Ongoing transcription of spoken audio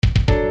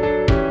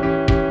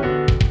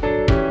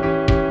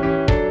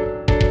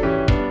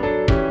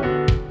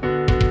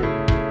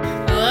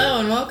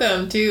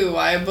to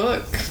YA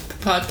Book, the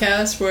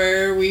podcast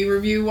where we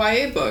review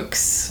YA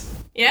books.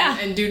 Yeah.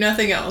 And do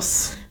nothing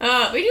else.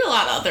 We do a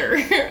lot of other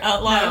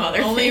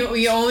things.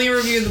 We only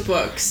review the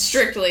books.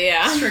 Strictly,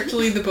 yeah.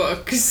 Strictly the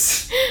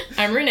books.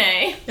 I'm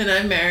Renee. And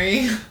I'm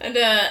Mary. And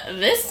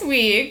this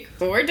week,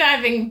 we're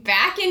diving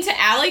back into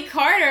Allie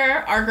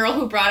Carter, our girl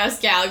who brought us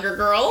Gallagher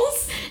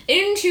Girls,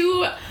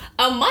 into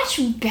a much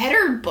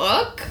better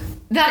book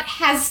that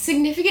has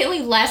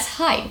significantly less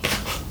hype.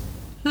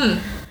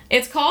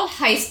 It's called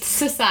Heist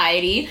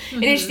Society,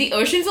 and it's the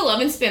Ocean's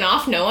 11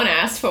 spinoff no one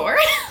asked for.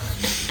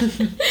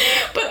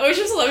 But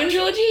Ocean's 11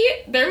 trilogy,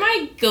 they're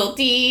my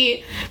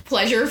guilty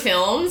pleasure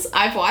films.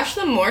 I've watched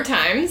them more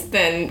times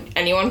than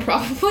anyone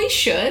probably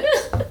should.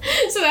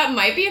 So that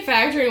might be a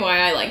factor in why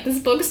I like this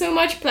book so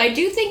much, but I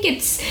do think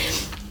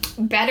it's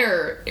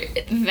better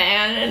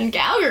than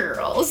Gallagher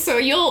Girls. So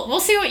we'll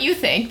see what you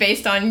think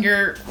based on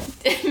your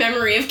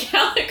memory of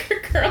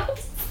Gallagher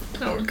Girls.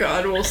 Oh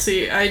God, we'll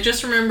see. I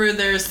just remember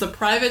there's the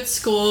private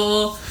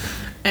school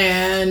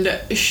and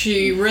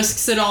she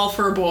risks it all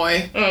for a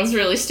boy. Oh, it's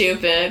really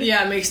stupid.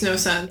 Yeah, it makes no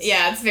sense.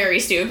 Yeah, it's very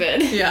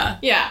stupid. Yeah.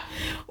 Yeah.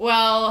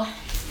 Well,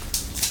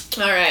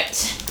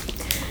 alright.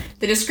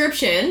 The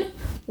description: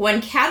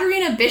 when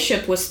Katerina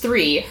Bishop was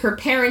 3, her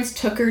parents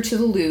took her to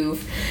the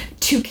Louvre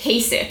to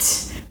case it.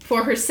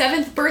 For her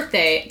 7th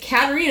birthday,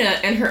 Katerina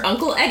and her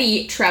Uncle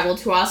Eddie traveled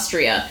to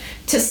Austria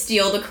to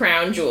steal the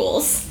crown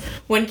jewels.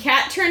 When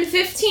Kat turned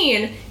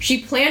 15,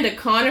 she planned a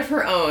con of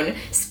her own,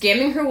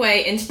 scamming her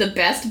way into the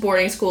best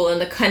boarding school in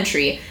the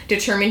country,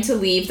 determined to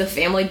leave the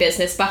family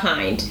business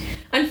behind.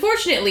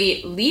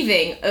 Unfortunately,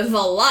 leaving the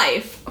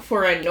life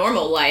for a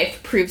normal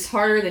life proves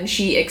harder than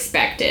she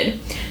expected.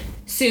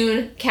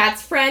 Soon,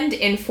 Kat's friend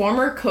and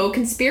former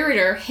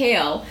co-conspirator,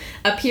 Hale,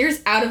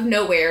 appears out of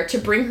nowhere to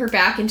bring her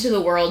back into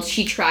the world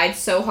she tried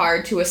so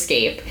hard to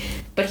escape.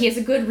 But he has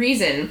a good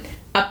reason.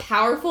 A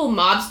powerful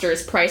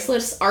mobster's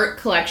priceless art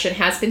collection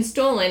has been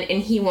stolen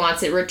and he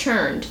wants it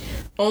returned.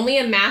 Only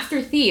a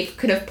master thief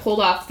could have pulled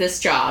off this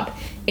job.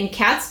 And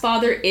Kat's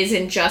father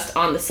isn't just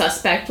on the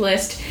suspect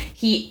list,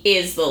 he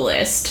is the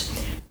list.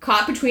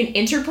 Caught between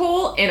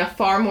Interpol and a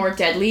far more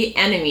deadly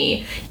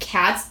enemy,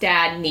 Kat's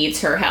dad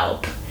needs her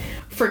help.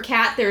 For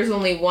Kat, there's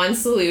only one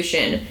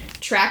solution: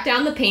 track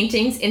down the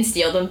paintings and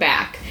steal them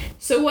back.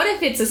 So what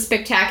if it's a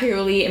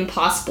spectacularly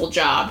impossible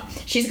job?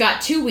 She's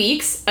got 2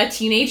 weeks, a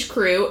teenage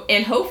crew,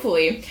 and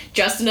hopefully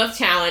just enough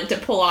talent to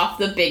pull off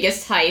the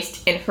biggest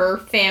heist in her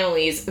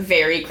family's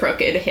very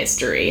crooked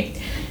history.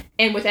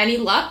 And with any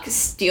luck,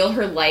 steal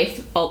her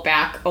life all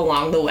back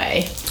along the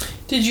way.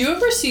 Did you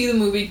ever see the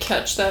movie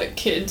Catch That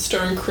Kid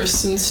starring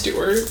Kristen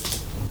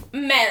Stewart?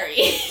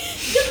 Mary.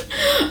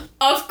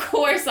 Of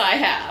course I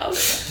have.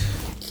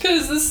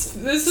 Because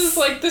this is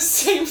like the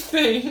same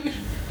thing.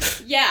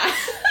 Yeah.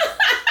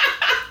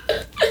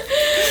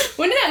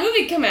 When did that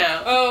movie come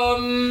out?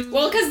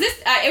 Well, because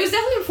this, it was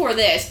definitely before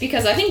this,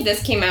 because I think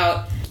this came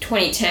out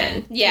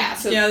 2010. Yeah,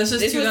 so yeah, this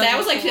was that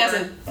was like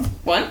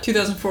 2001?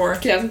 2004.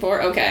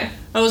 2004, okay.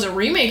 That was a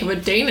remake of a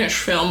Danish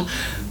film,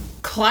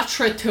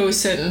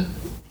 Klatrettosen.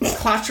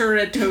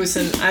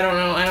 I don't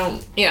know.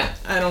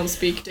 I don't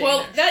speak Danish.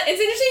 Well,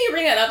 it's interesting you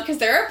bring that up, because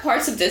there are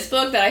parts of this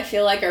book that I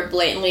feel like are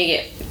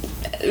blatantly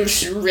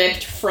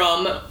ripped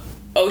from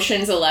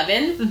Ocean's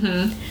 11.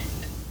 Mm-hmm.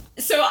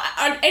 So,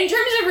 in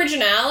terms of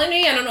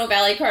originality, I don't know if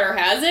Allie Carter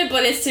has it,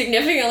 but it's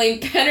significantly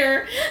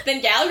better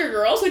than Gallagher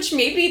Girls, which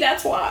maybe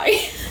that's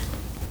why.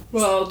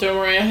 Well, don't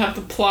worry, I have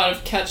the plot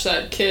of Catch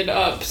That Kid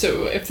up,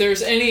 so if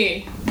there's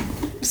any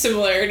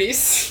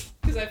similarities,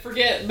 because I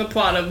forget the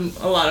plot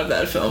of a lot of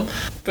that film,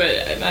 but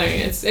I mean,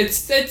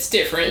 it's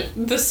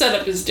different. The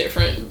setup is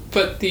different,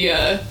 but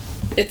the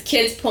it's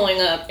kids pulling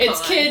up.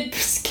 It's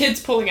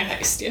kids pulling a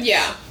heist. Yes.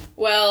 Yeah.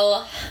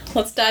 Well,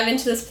 let's dive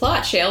into this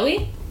plot, shall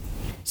we?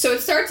 So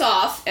it starts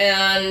off,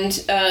 and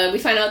we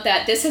find out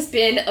that this has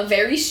been a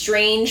very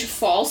strange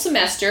fall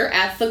semester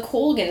at the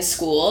Colgan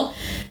School.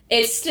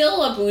 It's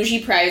still a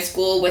bougie private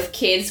school with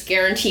kids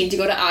guaranteed to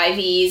go to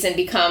Ivies and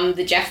become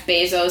the Jeff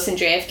Bezos and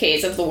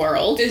JFKs of the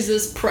world. Is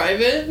this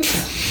private?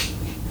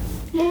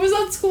 What was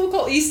that school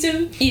called?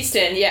 Easton?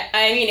 Easton, yeah.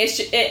 I mean, it's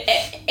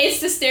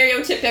the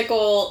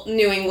stereotypical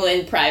New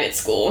England private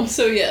school.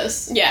 So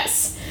yes.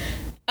 Yes.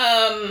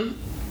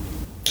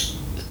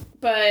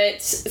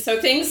 But, so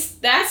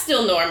that's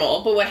still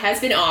normal, but what has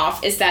been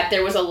off is that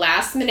there was a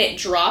last-minute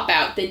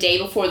dropout the day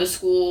before the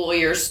school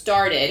year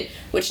started,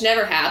 which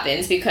never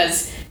happens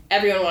because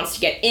everyone wants to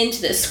get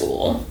into this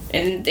school,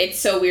 and it's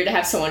so weird to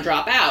have someone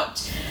drop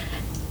out.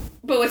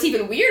 But what's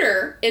even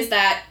weirder is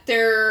that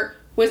there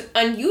was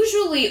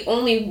unusually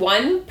only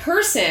one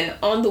person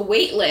on the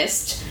wait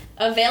list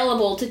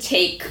available to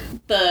take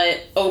the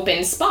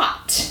open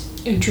spot.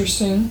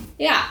 Interesting.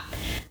 Yeah.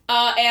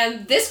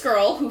 And this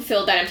girl who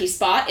filled that empty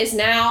spot is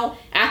now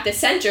at the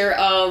center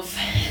of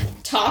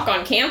talk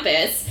on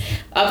campus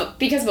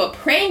because of a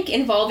prank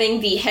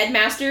involving the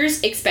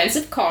headmaster's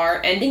expensive car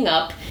ending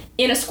up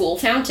in a school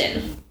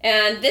fountain.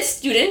 And this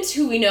student,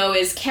 who we know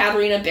is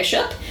Katerina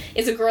Bishop,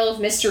 is a girl of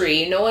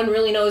mystery. No one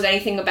really knows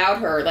anything about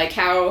her, like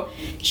how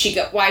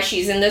why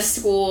she's in this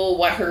school,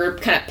 what her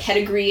kind of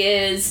pedigree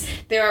is.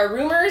 There are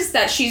rumors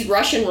that she's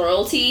Russian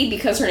royalty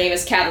because her name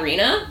is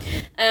Katerina.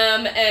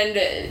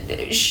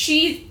 And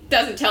she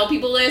doesn't tell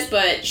people this,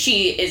 but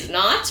she is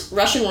not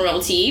Russian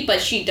royalty,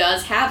 but she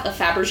does have a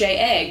Fabergé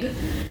egg,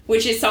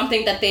 which is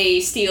something that they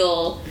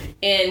steal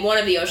in one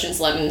of the Ocean's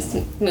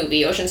 11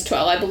 movie, Ocean's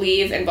 12, I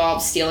believe,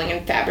 involves stealing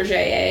a Fabergé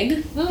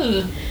egg.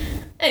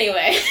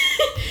 Anyway,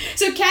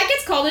 so Kat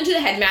gets called into the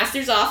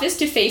headmaster's office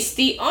to face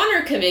the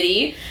honor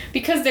committee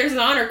because there's an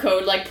honor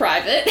code like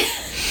private.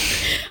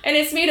 And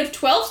it's made of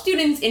 12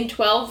 students and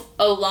 12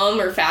 alum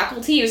or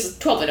faculty. It was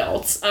 12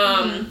 adults.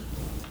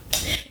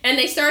 And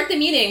they start the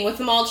meeting with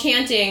them all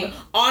chanting,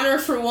 "Honor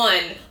for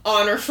one,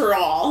 honor for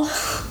all."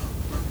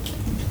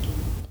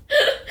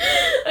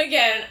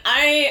 Again,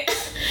 I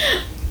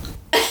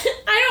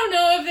don't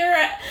know if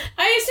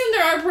I assume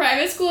there are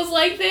private schools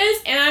like this,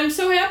 and I'm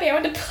so happy I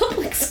went to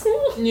public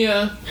school.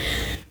 Yeah.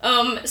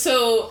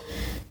 So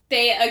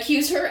they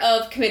accuse her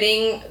of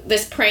committing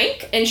this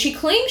prank, and she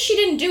claims she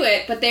didn't do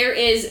it, but there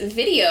is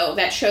video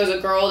that shows a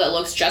girl that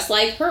looks just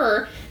like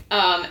her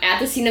at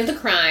the scene of the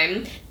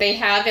crime. They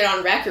have it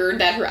on record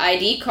that her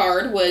ID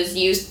card was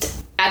used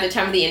at the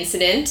time of the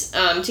incident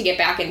to get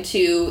back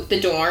into the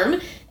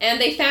dorm,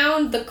 and they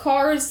found the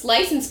car's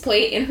license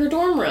plate in her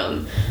dorm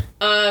room.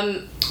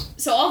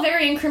 So all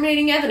very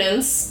incriminating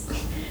evidence.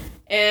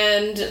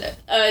 And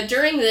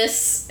during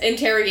this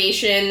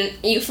interrogation,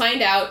 you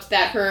find out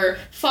that her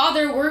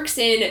father works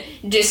in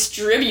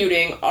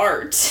distributing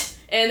art,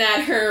 and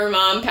that her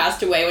mom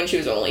passed away when she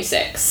was only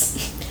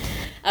 6.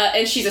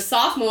 And she's a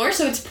sophomore,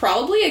 so it's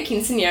probably a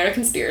quinceañera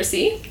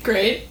conspiracy.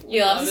 Great.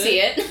 You'll have to see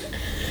it.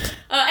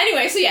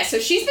 Anyway, so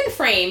she's been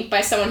framed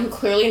by someone who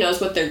clearly knows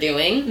what they're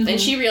doing, and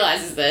she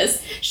realizes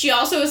this. She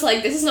also is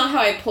like, this is not how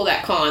I pull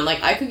that con.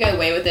 Like, I could get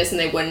away with this and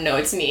they wouldn't know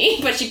it's me,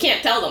 but she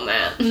can't tell them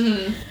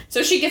that.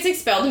 So she gets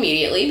expelled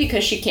immediately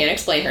because she can't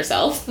explain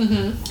herself.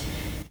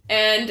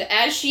 And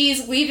as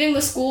she's leaving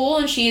the school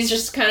and she's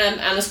just kind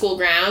of on the school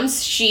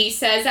grounds, she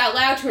says out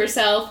loud to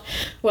herself,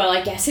 "Well,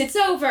 I guess it's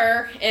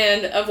over."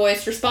 And a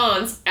voice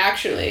responds,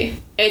 "Actually,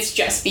 it's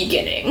just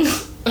beginning."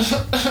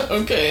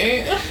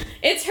 Okay.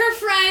 It's her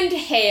friend,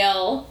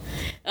 Hale.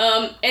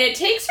 And it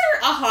takes her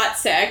a hot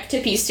sec to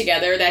piece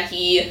together that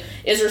he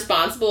is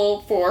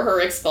responsible for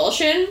her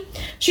expulsion.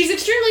 She's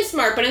extremely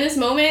smart, but in this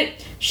moment,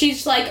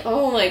 she's like,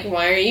 "Oh, like,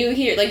 why are you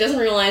here?" Like, doesn't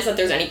realize that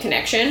there's any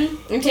connection.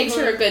 It takes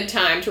her a good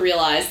time to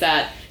realize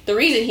that the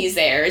reason he's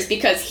there is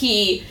because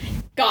he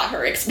got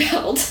her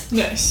expelled.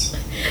 Nice.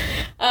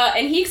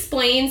 And he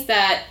explains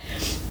that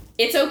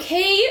it's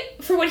okay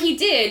for what he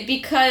did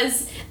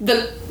because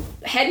the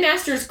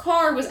headmaster's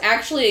car was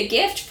actually a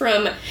gift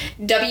from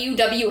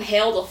W.W.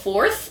 Hale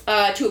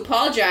IV to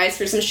apologize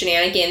for some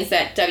shenanigans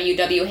that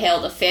W.W.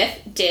 Hale V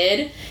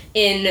did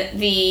in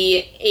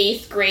the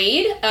 8th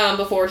grade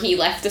before he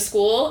left the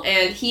school,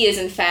 and he is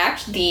in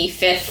fact the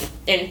 5th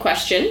in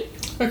question.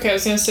 Okay, I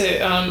was gonna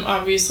say,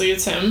 obviously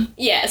it's him.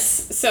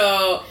 Yes,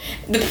 so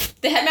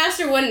the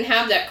headmaster wouldn't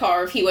have that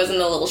car if he wasn't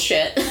a little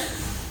shit.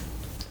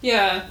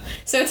 Yeah.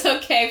 So it's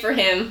okay for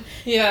him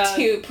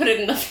to put it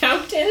in the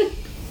fountain.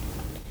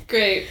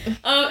 Great.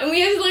 And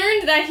we have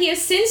learned that he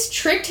has since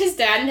tricked his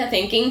dad into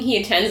thinking he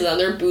attends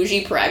another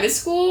bougie private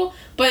school,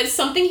 but it's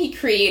something he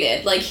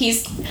created. Like,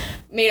 he's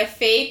made a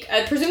fake,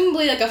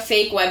 presumably like a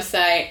fake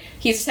website.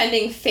 He's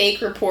sending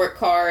fake report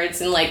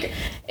cards and, like,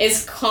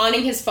 is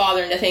conning his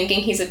father into thinking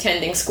he's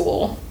attending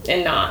school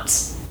and not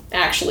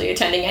actually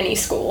attending any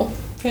school.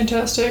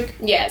 Fantastic.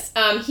 Yes.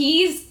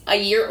 He's a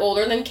year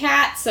older than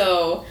Kat,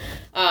 so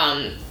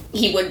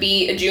he would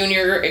be a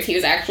junior if he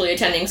was actually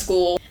attending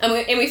school.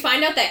 And we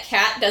find out that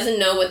Kat doesn't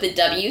know what the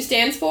W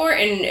stands for,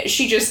 and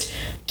she just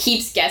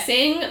keeps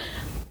guessing.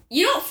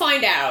 You don't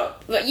find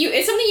out, but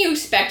it's something you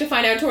expect to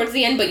find out towards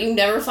the end, but you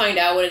never find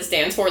out what it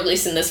stands for, at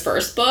least in this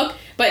first book.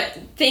 But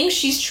things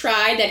she's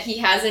tried that he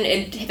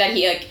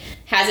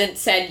hasn't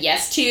said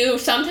yes to.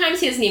 Sometimes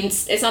he doesn't even.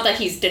 It's not that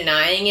he's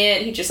denying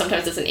it. He just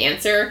sometimes doesn't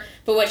answer.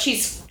 But what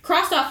she's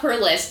crossed off her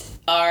list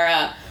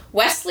are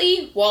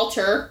Wesley,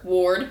 Walter,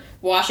 Ward,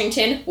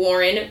 Washington,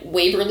 Warren,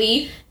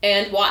 Waverly,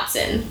 and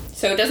Watson.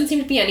 So it doesn't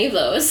seem to be any of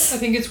those. I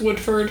think it's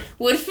Woodford.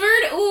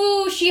 Woodford?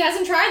 Ooh, she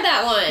hasn't tried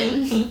that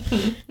one.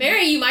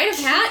 Mary, you might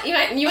have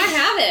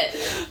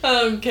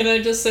it. Can I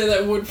just say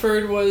that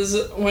Woodford was,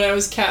 when I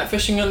was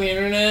catfishing on the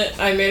internet,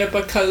 I made up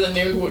a cousin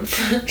named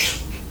Woodford.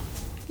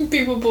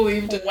 People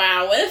believed it.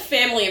 Wow, what a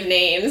family of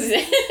names,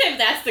 if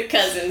that's the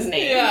cousin's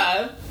name.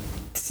 Yeah.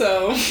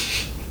 So,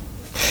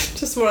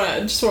 just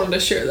wanted to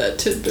share that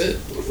tidbit.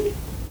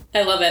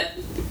 I love it.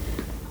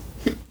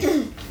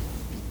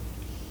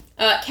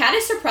 Kat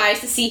is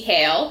surprised to see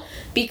Hale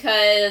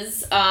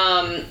because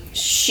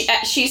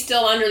she's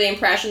still under the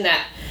impression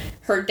that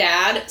her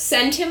dad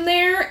sent him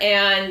there,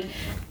 and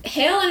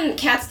Hale and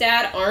Kat's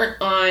dad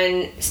aren't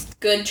on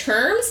good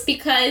terms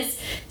because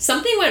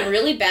something went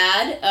really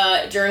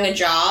bad during a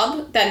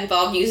job that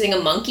involved using a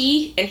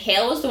monkey, and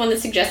Hale was the one that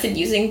suggested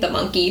using the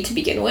monkey to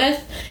begin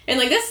with. And,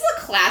 like, this is a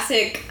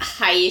classic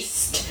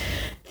heist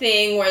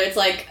thing where it's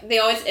like they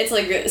always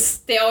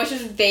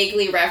just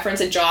vaguely reference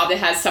a job that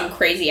has some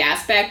crazy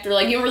aspect. They're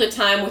like, you remember the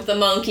time with the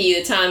monkey,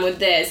 the time with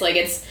this. Like,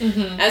 it's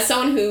as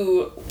someone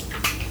who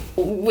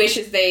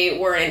wishes they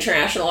were an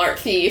international art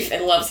thief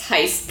and loves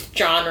heist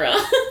genre,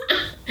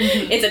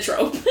 it's a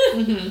trope.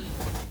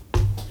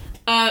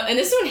 And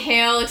this one,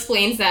 Hale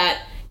explains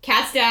that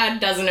Kat's dad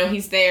doesn't know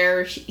he's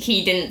there.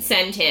 He didn't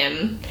send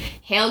him.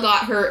 Hale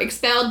got her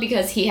expelled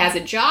because he has a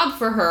job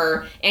for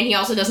her, and he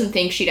also doesn't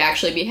think she'd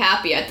actually be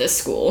happy at this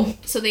school.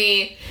 So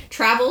they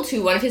travel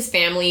to one of his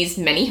family's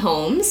many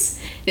homes.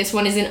 This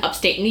one is in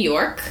upstate New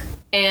York,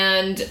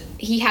 and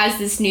he has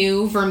this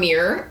new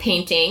Vermeer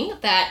painting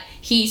that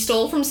he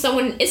stole from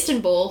someone in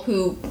Istanbul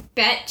who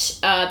bet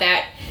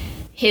that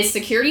his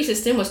security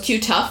system was too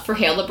tough for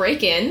Hale to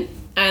break in.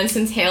 And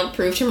since Hale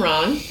proved him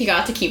wrong, he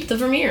got to keep the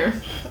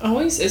Vermeer.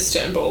 Always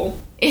Istanbul.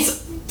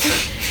 It's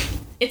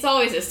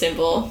always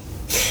Istanbul.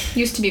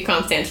 Used to be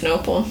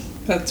Constantinople.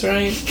 That's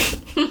right.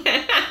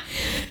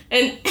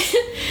 And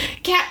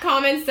Kat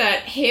comments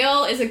that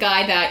Hale is a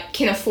guy that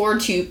can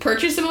afford to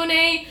purchase a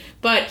Monet,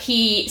 but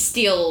he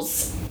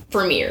steals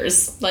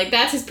Vermeers. Like,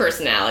 that's his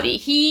personality.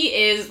 He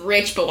is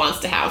rich but wants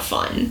to have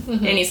fun.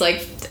 And he's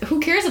like, who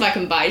cares if I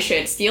can buy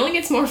shit? Stealing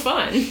it's more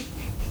fun.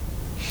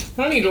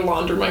 I don't need to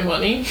launder my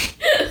money.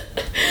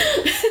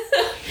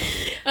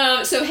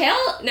 So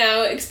Hale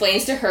now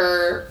explains to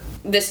her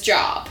this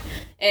job.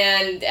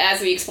 And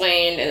as we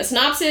explained in the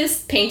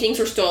synopsis, paintings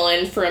were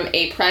stolen from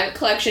a private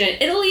collection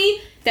in Italy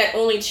that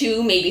only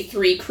 2, maybe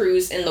 3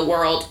 crews in the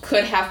world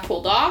could have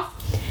pulled off.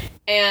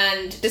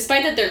 And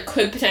despite that there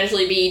could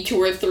potentially be 2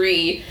 or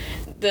 3,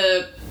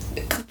 the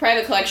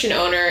private collection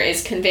owner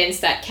is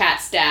convinced that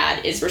Kat's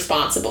dad is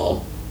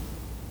responsible.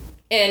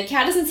 And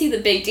Kat doesn't see the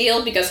big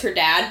deal because her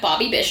dad,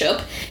 Bobby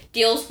Bishop,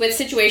 deals with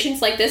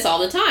situations like this all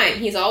the time.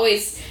 He's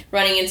always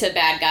running into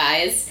bad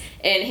guys.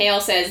 And Hale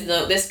says,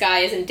 no, this guy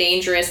isn't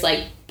dangerous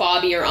like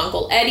Bobby or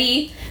Uncle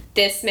Eddie.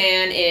 This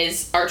man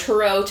is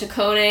Arturo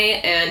Taccone,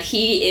 and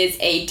he is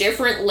a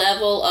different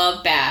level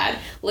of bad.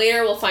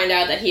 Later, we'll find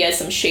out that he has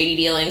some shady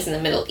dealings in the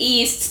Middle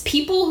East.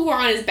 People who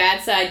are on his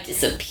bad side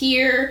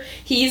disappear.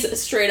 He's a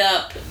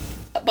straight-up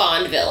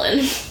Bond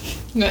villain.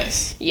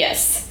 Nice.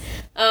 Yes.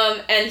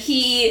 And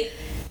he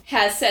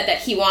has said that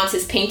he wants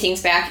his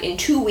paintings back in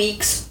 2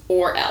 weeks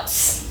or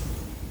else.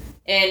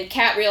 And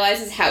Kat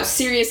realizes how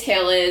serious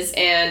Hale is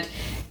and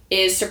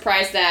is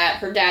surprised that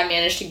her dad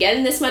managed to get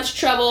in this much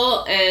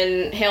trouble.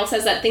 And Hale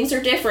says that things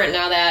are different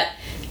now that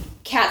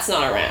Kat's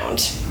not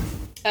around.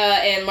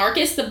 And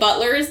Marcus, the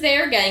butler, is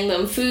there getting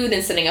them food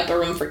and setting up a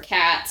room for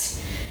Kat.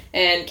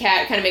 And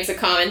Kat kind of makes a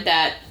comment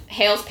that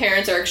Hale's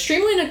parents are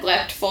extremely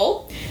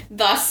neglectful,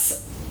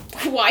 thus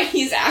why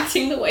he's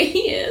acting the way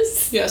he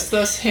is. Yes,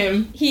 thus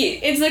him.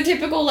 It's the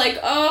typical, like,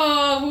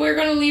 oh, we're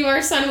gonna leave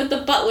our son with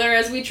the butler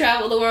as we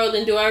travel the world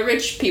and do our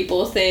rich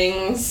people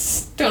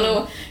things. Don't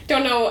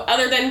know,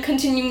 other than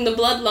continuing the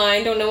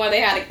bloodline, don't know why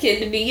they had a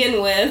kid to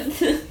begin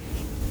with.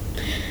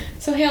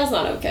 So Hale's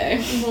not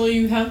okay. Well,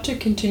 you have to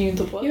continue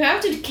the bloodline. You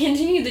have to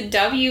continue the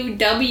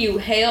W.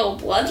 Hale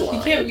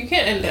bloodline. You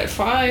can't end at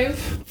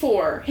 5.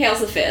 4.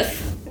 Hale's the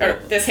 5th. Or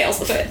this Hale's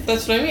the 5th.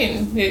 That's what I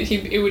mean.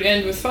 It would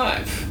end with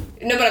 5.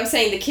 No, but I'm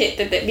saying the kid,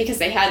 because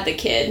they had the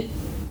kid,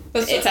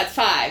 it's at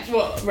 5.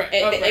 Well, right.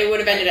 It would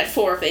have ended at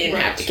 4 if they didn't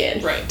have the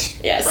kid. Right.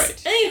 Yes.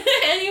 Right.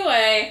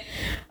 Anyway,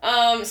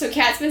 so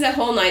Kat spends that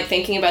whole night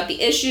thinking about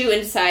the issue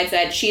and decides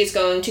that she is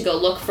going to go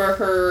look for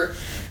her,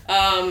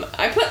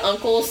 I put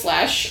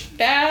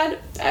uncle/dad.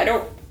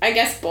 I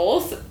guess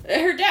both.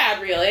 Her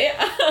dad, really.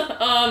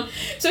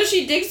 So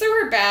she digs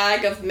through her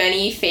bag of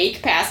many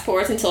fake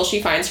passports until she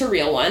finds her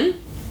real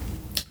one.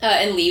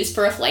 And leaves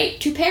for a flight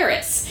to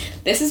Paris.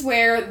 This is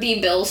where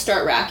the bills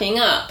start racking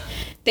up.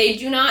 They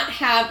do not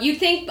have... You'd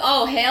think,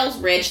 oh, Hale's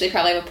rich, they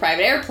probably have a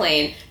private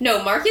airplane.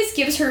 No, Marcus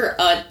gives her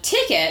a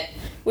ticket,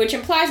 which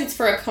implies it's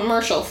for a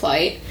commercial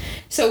flight.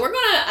 So we're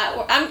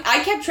gonna...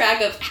 I kept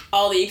track of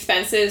all the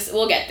expenses.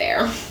 We'll get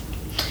there.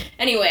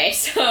 Anyway,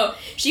 so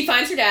she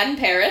finds her dad in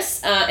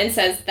Paris and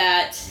says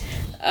that...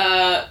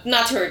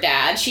 not to her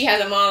dad. She has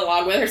a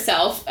monologue with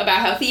herself about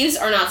how thieves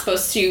are not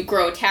supposed to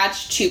grow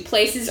attached to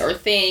places or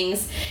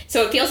things.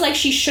 So it feels like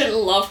she shouldn't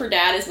love her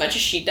dad as much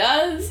as she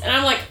does. And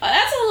I'm like,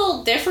 that's a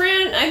little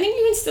different. I think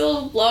you can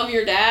still love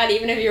your dad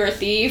even if you're a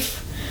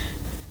thief.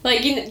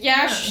 Like,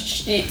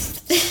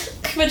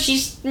 but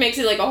she makes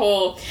it like a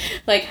whole,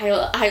 like,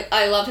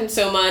 I love him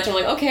so much. I'm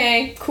like,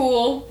 okay,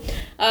 cool.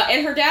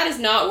 And her dad is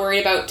not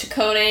worried about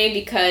Taccone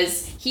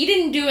because he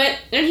didn't do it,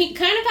 and he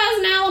kind of has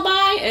an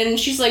alibi, and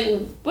she's like,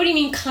 what do you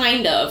mean,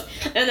 kind of?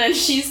 And then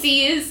she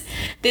sees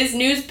this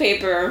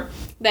newspaper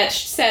that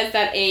says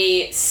that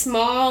a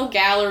small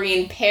gallery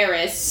in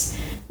Paris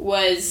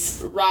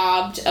was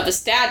robbed of a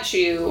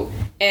statue,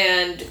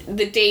 and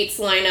the dates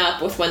line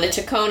up with when the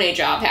Tacone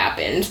job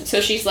happened. So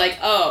she's like,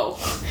 oh,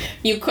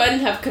 you couldn't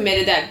have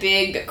committed that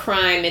big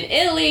crime in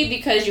Italy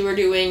because you were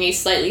doing a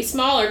slightly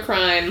smaller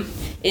crime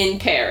in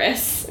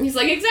Paris. And he's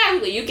like,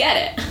 exactly, you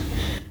get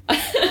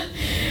it.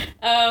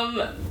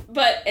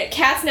 But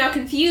Kat's now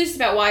confused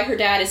about why her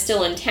dad is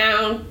still in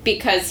town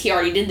because he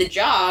already did the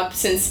job,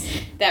 since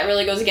that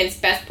really goes against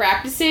best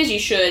practices. You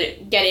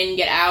should get in,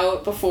 get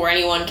out before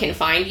anyone can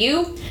find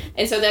you.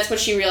 And so that's what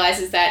she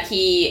realizes, that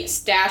he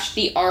stashed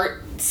the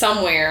art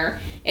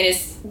somewhere and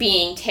is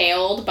being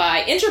tailed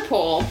by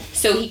Interpol,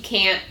 so he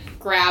can't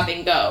grab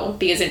and go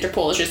because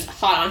Interpol is just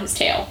hot on his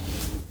tail.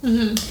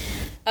 Mm-hmm.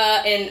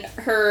 And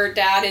her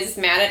dad is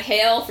mad at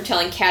Hale for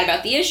telling Kat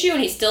about the issue, and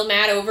he's still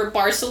mad over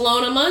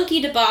Barcelona monkey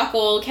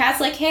debacle.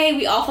 Kat's like, hey,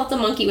 we all thought the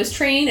monkey was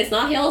trained. It's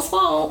not Hale's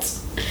fault.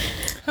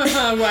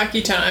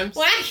 Wacky times.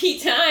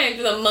 Wacky times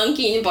with a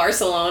monkey in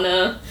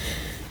Barcelona.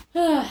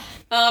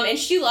 And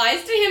she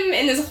lies to him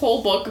in this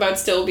whole book about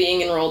still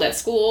being enrolled at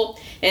school.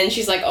 And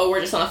she's like, oh,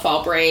 we're just on a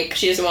fall break.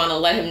 She doesn't want to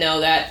let him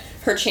know that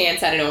her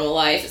chance at a normal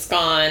life is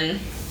gone.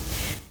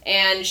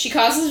 And she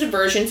causes a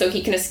diversion so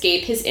he can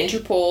escape his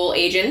Interpol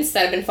agents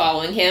that have been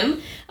following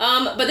him.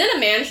 But then a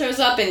man shows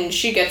up and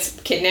she gets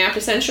kidnapped,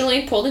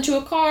 essentially, pulled into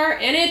a car,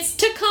 and it's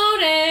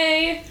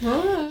Tacone.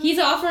 Oh. He's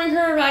offering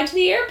her a ride to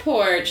the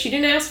airport. She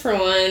didn't ask for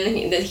one.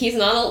 He's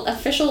not an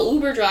official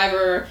Uber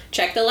driver.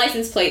 Check the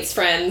license plates,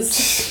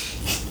 friends.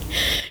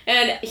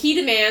 And he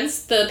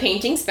demands the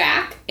paintings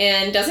back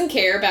and doesn't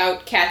care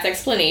about Kat's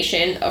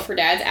explanation of her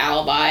dad's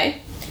alibi.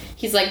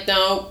 He's like,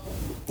 no,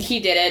 he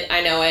did it.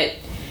 I know it.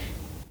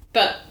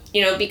 But,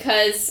 you know,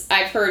 because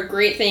I've heard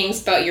great things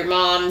about your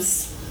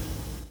mom's,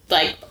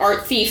 like,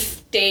 art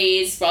thief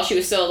days while she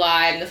was still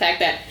alive, and the fact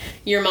that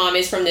your mom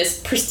is from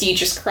this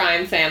prestigious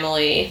crime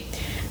family,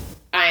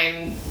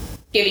 I'm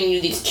giving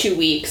you these 2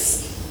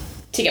 weeks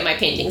to get my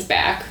paintings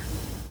back.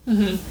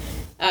 Mm-hmm.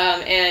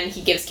 And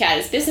he gives Kat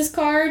his business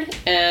card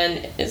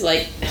and is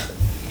like,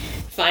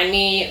 find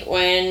me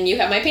when you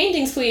have my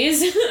paintings,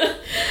 please.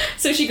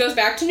 So she goes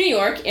back to New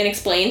York and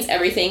explains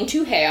everything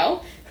to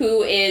Hale,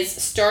 who is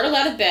startled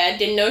out of bed,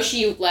 didn't know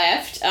she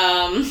left,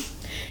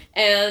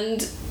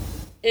 and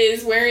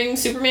is wearing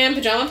Superman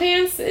pajama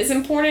pants. Is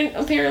important,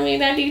 apparently,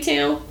 that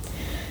detail.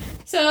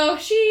 So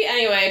she,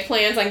 anyway,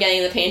 plans on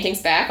getting the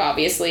paintings back,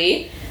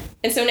 obviously.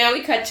 And so now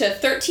we cut to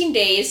 13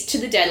 days to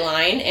the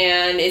deadline,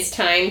 and it's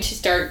time to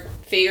start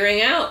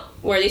figuring out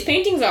where these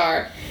paintings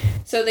are.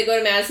 So they go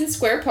to Madison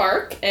Square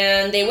Park,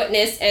 and they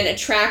witness an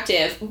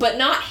attractive, but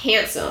not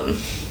handsome,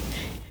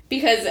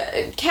 because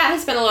Kat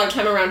has spent a lot of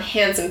time around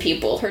handsome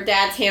people. Her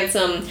dad's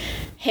handsome,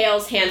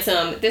 Hale's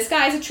handsome. This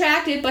guy's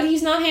attractive, but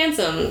he's not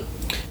handsome.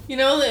 You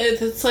know,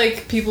 it's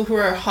like people who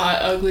are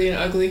hot, ugly, and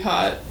ugly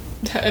hot.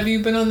 Have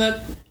you been on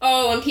that?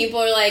 Oh, when people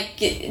are like,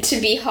 to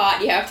be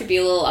hot, you have to be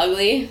a little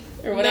ugly,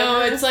 or whatever?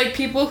 No, it's like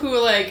people who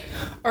like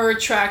are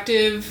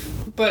attractive,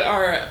 but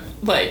are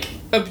like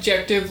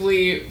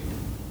objectively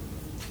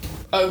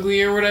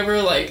ugly or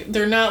whatever. Like,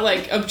 they're not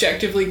like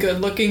objectively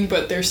good looking,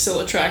 but they're still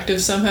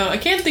attractive somehow. I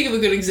can't think of a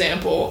good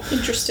example.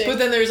 Interesting. But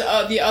then there's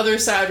the other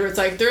side where it's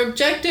like they're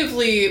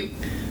objectively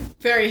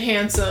very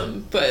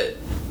handsome, but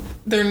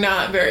they're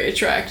not very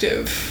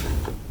attractive,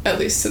 at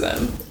least to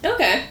them.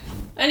 Okay.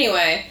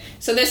 Anyway,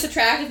 so this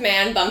attractive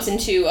man bumps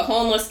into a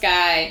homeless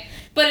guy,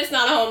 but it's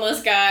not a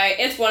homeless guy.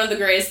 It's one of the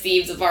greatest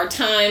thieves of our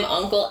time,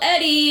 Uncle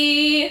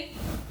Eddie.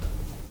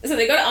 So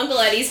they go to Uncle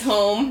Eddie's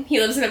home. He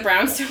lives in a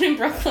brownstone in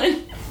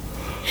Brooklyn.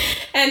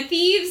 And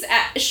thieves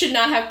should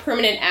not have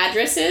permanent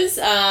addresses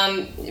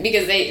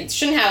because they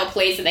shouldn't have a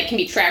place that they can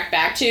be tracked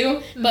back to.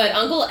 Mm-hmm. But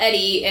Uncle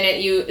Eddie, in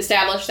it, you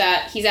establish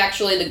that he's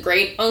actually the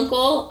great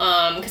uncle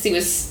because he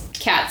was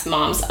Kat's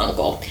mom's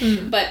uncle.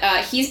 Mm-hmm.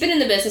 But he's been in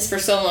the business for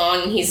so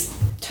long, and he's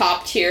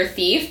top-tier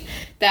thief,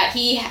 that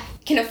he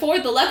can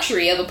afford the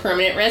luxury of a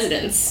permanent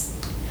residence.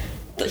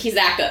 He's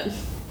that good.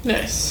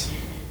 Nice.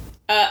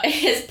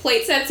 His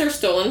plate sets are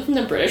stolen from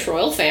the British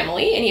royal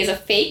family, and he has a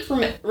fake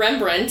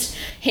Rembrandt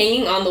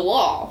hanging on the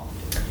wall.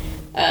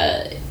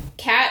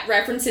 Kat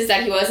references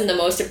that he wasn't the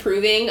most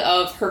approving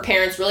of her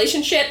parents'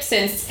 relationship,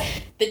 since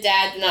the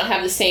dad did not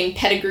have the same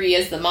pedigree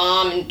as the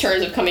mom in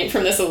terms of coming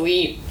from this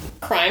elite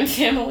crime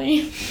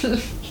family.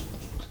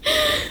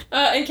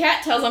 And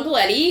Kat tells Uncle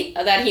Eddie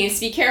that he needs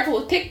to be careful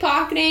with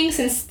pickpocketing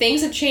since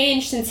things have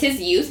changed since his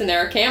youth and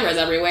there are cameras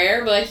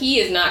everywhere, but he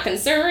is not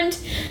concerned.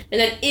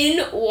 And then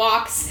in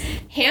walks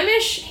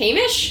Hamish?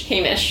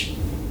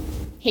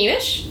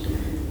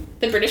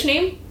 The British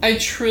name? I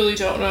truly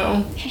don't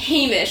know.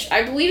 Hamish.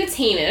 I believe it's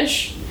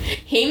Hamish.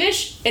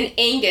 Hamish and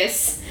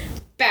Angus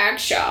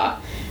Bagshaw.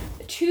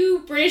 Two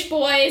British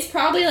boys,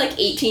 probably like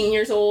 18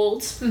 years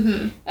old,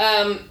 who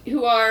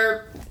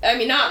are, I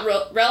mean, not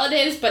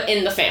relatives, but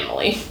in the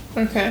family.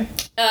 Okay.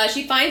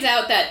 She finds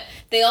out that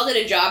they all did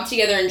a job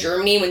together in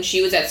Germany when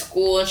she was at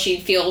school, and she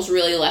feels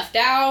really left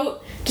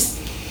out.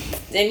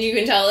 And you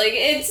can tell, like,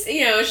 it's,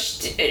 you know,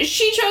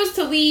 she chose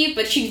to leave,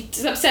 but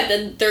she's upset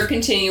that they're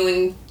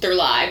continuing their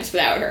lives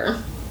without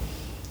her.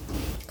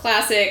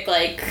 Classic,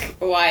 like,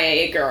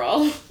 YA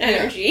girl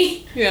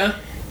energy. Yeah.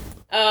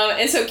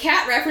 And so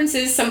Kat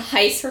references some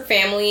heists her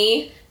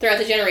family throughout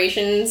the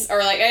generations, or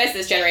like I guess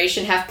this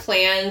generation, have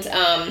planned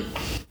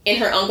in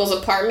her uncle's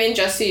apartment,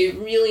 just so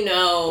you really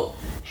know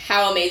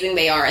how amazing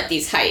they are at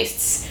these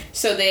heists.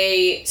 So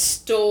they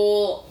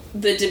stole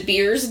the De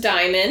Beers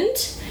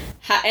diamond,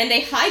 and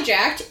they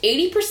hijacked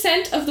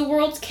 80% of the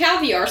world's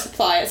caviar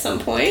supply at some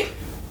point.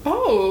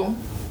 Oh.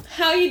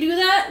 How you do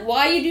that?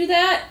 Why you do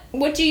that?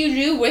 What do you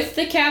do with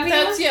the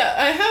caviar?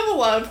 I have a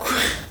lot of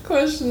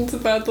questions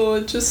about the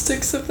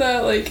logistics of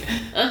that. Like,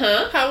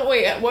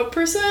 what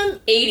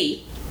percent?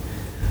 80.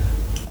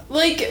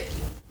 Like,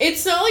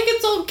 it's not like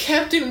it's all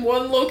kept in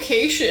one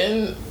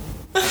location.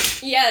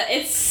 Yeah,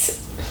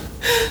 it's...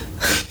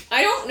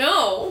 I don't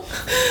know.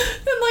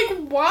 And,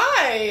 like,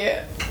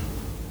 why?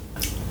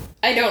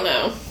 I don't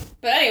know.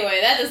 But anyway,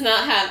 that does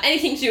not have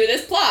anything to do with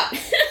this plot.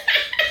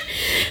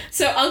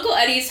 So Uncle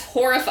Eddie's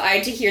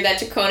horrified to hear that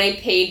Tacone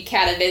paid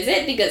Kat a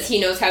visit because he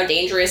knows how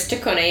dangerous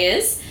Tacone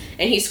is.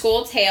 And he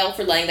scolds Hale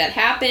for letting that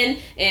happen.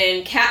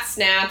 And Kat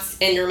snaps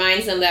and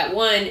reminds them that,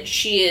 one,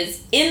 she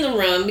is in the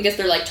room because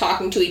they're, like,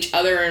 talking to each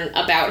other and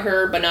about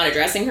her but not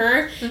addressing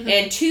her. Mm-hmm.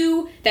 And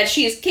two, that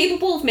she is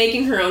capable of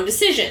making her own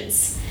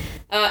decisions.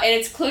 And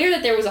it's clear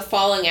that there was a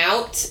falling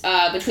out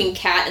between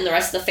Kat and the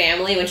rest of the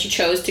family when she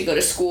chose to go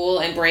to school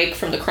and break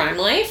from the crime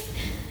life.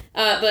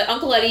 But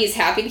Uncle Eddie is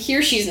happy to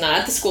hear she's not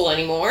at the school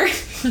anymore.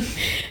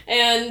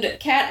 And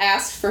Kat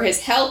asks for his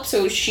help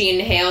so she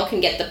and Hale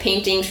can get the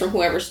paintings from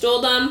whoever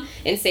stole them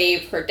and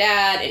save her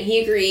dad, and he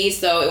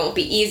agrees, though it won't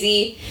be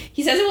easy.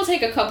 He says it will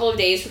take a couple of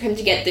days for him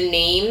to get the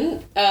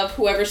name of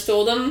whoever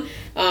stole them,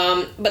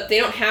 but they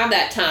don't have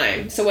that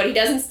time. So what he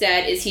does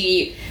instead is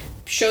he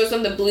shows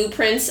them the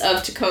blueprints of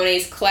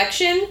Tacone's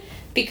collection,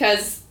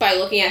 because by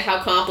looking at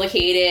how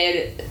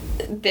complicated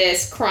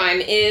this crime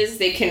is,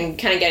 they can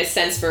kind of get a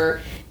sense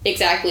for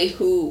exactly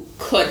who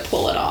could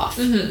pull it off.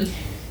 Mm-hmm.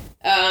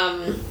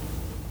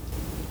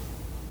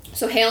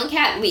 So Hale and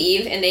Kat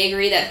leave, and they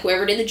agree that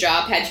whoever did the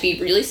job had to be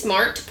really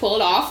smart to pull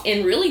it off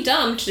and really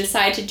dumb to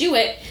decide to do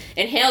it,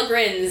 and Hale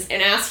grins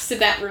and asks if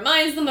that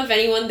reminds them of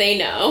anyone they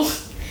know.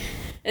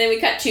 And then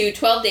we cut to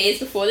 12 days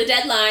before the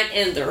deadline,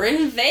 and they're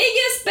in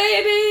Vegas,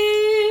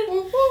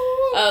 baby!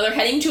 They're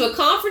heading to a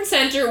conference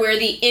center where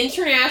the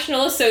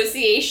International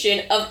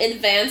Association of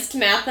Advanced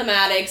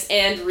Mathematics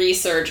and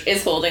Research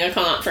is holding a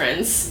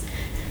conference.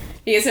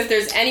 Because if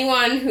there's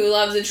anyone who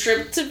loves a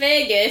trip to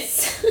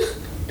Vegas,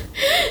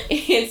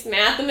 it's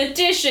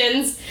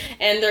mathematicians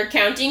and their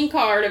counting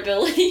card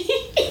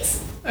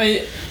abilities.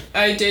 I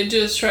did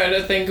just try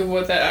to think of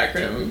what that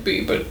acronym would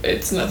be, but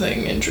it's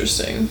nothing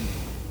interesting.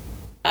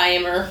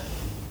 IMR.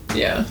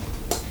 Yeah.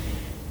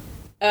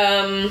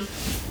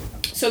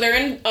 So they're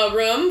in a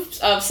room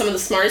of some of the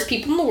smartest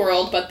people in the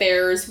world, but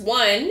there's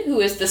one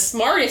who is the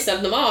smartest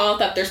of them all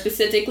that they're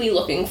specifically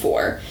looking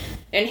for.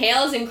 And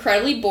Hale is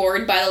incredibly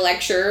bored by the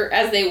lecture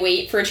as they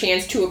wait for a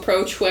chance to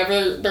approach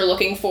whoever they're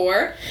looking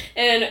for.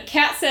 And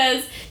Kat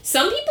says,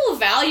 "Some people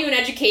value an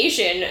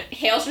education."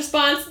 Hale's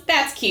response,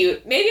 "That's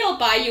cute. Maybe I'll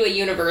buy you a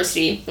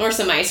university or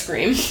some ice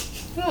cream."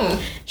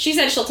 She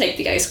said she'll take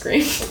the ice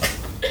cream.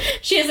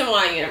 She doesn't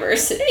want a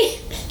university.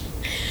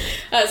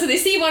 So they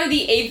see one of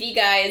the AV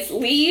guys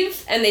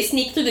leave, and they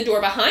sneak through the door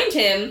behind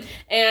him,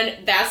 and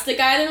that's the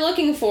guy they're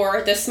looking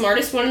for. The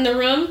smartest one in the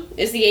room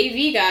is the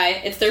AV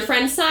guy. It's their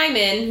friend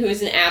Simon,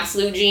 who's an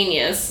absolute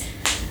genius.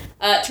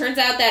 Turns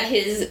out that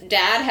his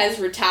dad has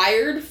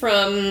retired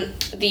from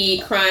the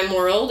crime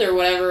world, or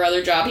whatever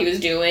other job he was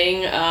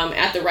doing,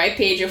 at the ripe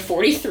age of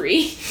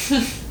 43.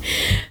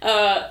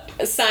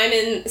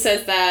 Simon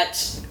says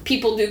that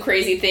people do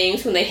crazy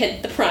things when they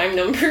hit the prime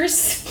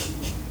numbers.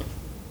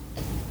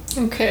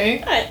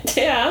 Okay.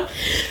 Yeah.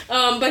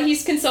 But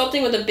he's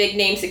consulting with a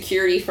big-name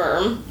security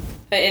firm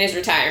in his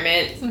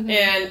retirement. Mm-hmm.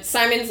 And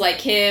Simon's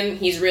like him.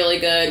 He's really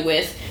good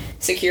with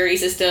security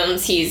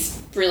systems.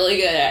 He's really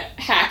good at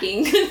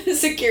hacking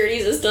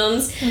security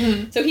systems.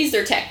 Mm-hmm. So he's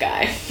their tech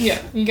guy.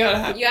 Yeah, you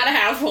gotta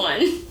have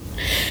one.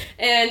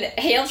 And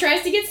Hale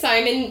tries to get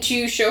Simon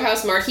to show how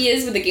smart he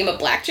is with a game of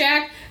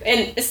blackjack.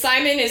 And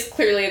Simon is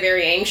clearly a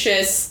very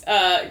anxious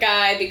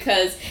guy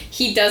because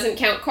he doesn't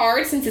count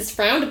cards since it's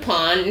frowned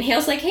upon. And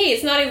Hale's like, hey,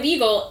 it's not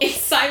illegal. And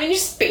Simon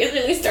just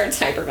basically starts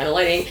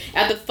hyperventilating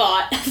at the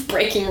thought of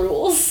breaking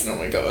rules. Oh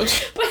my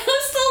gosh. But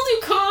he'll still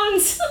do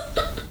cons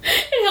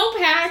and help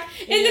hack.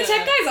 And the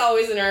tech guy's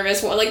always a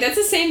nervous one. Like, that's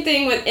the same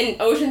thing with in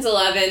Ocean's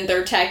 11.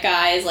 Their tech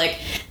guy is like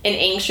an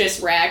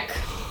anxious wreck.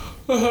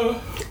 Uh-huh.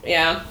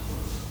 Yeah.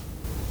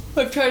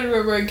 I've tried to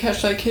remember and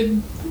catch that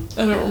kid.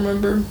 I don't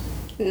remember.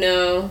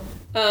 No.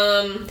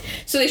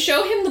 So they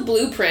show him the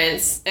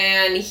blueprints,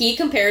 and he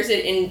compares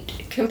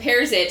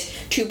it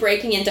to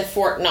breaking into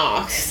Fort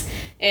Knox,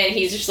 and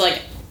he's just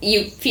like,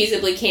 you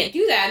feasibly can't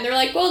do that. And they're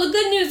like, well, the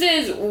good news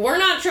is we're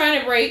not trying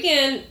to break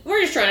in,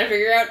 we're just trying to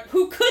figure out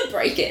who could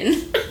break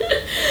in.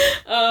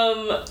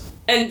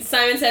 And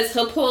Simon says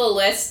he'll pull a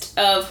list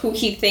of who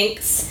he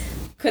thinks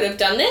could have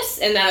done this,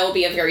 and that will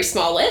be a very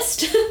small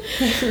list.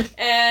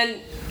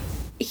 And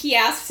he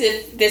asks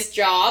if this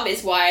job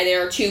is why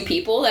there are two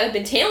people that have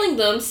been tailing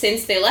them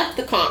since they left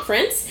the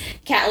conference.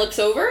 Kat looks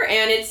over,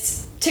 and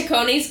it's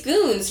Takone's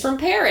goons from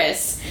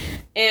Paris.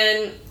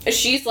 And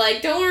she's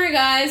like, don't worry,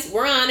 guys,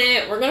 we're on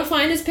it. We're going to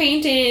find his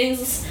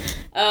paintings.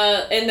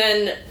 And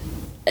then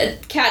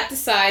Kat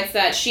decides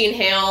that she and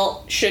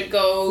Hale should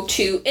go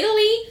to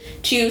Italy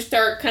to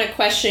start kind of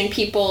questioning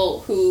people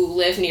who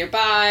live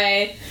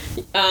nearby,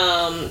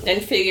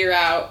 and figure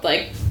out,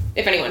 like,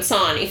 if anyone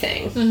saw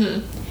anything.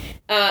 Mm-hmm.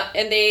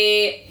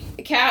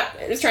 And Kat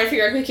is trying to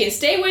figure out who he can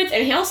stay with,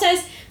 and Hale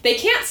says they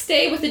can't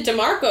stay with the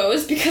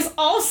DeMarcos because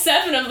all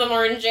 7 of them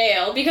are in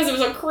jail because it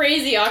was a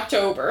crazy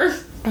October.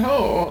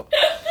 Oh.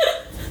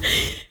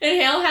 And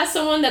Hale has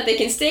someone that they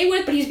can stay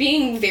with, but he's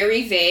being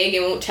very vague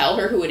and won't tell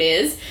her who it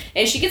is.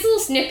 And she gets a little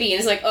snippy and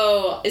is like,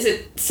 oh, is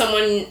it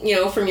someone,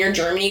 from your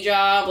Germany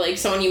job? Like,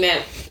 someone you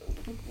met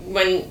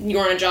when you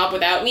were on a job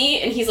without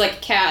me? And he's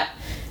like, Kat,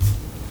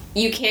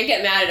 you can't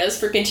get mad at us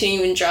for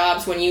continuing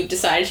jobs when you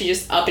decided to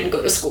just up and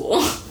go to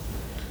school.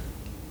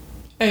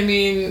 I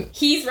mean...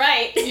 He's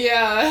right.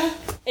 Yeah.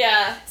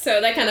 Yeah, so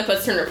that kind of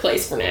puts her in her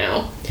place for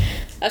now.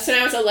 So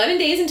now it's 11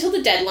 days until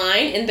the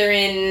deadline, and they're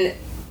in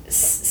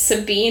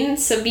Sabina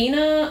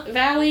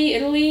Valley,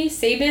 Italy?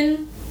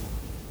 Sabine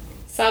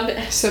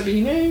Valley.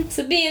 Sabine?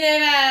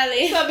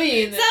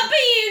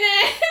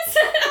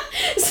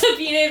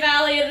 Sabine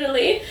Valley,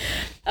 Italy.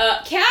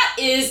 Kat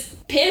is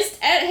pissed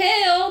at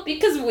Hale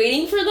because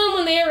waiting for them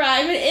when they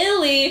arrive in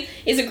Italy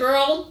is a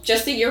girl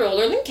just a year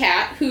older than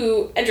Kat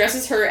who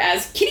addresses her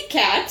as Kitty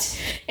Cat,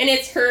 and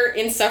it's her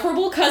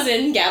insufferable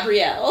cousin,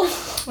 Gabrielle.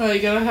 Well,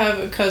 you gotta have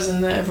a cousin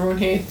that everyone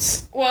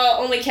hates.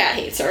 Well, only Kat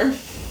hates her.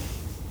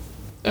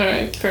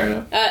 Alright, fair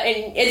enough.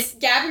 And it's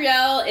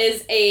Gabrielle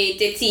is a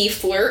ditzy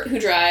flirt who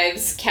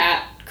drives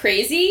Kat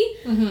crazy.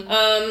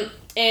 Mm-hmm.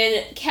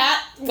 And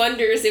Kat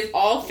wonders if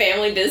all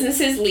family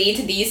businesses lead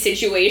to these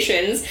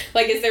situations.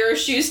 Like, is there a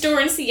shoe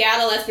store in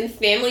Seattle that's been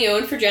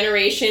family-owned for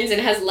generations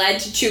and has led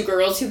to 2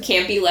 girls who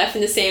can't be left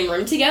in the same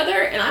room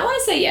together? And I want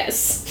to say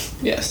yes.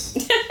 Yes.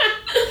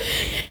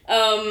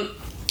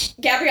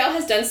 Gabrielle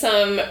has done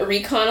some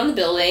recon on the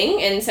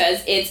building and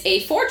says it's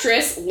a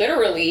fortress,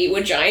 literally,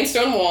 with giant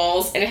stone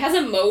walls, and it has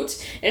a moat,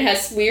 and it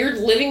has weird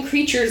living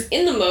creatures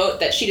in the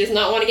moat that she does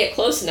not want to get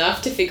close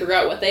enough to figure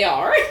out what they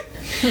are.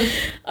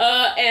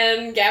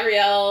 And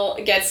Gabrielle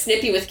gets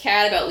snippy with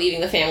Kat about leaving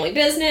the family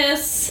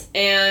business,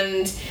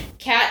 and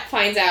Kat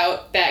finds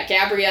out that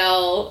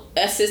Gabrielle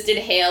assisted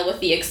Hale with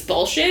the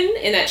expulsion,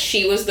 and that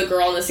she was the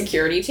girl on the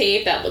security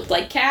tape that looked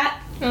like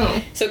Kat.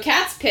 Oh. So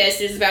Kat's pissed,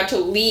 is about to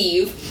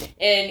leave,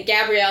 and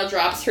Gabrielle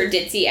drops her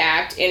ditzy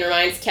act and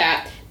reminds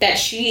Kat that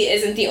she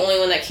isn't the only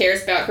one that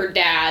cares about her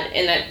dad,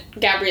 and that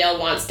Gabrielle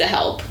wants to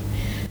help.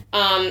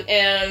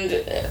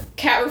 And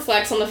Kat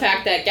reflects on the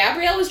fact that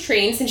Gabrielle was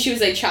trained since she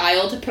was a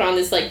child to put on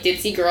this, like,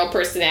 ditzy girl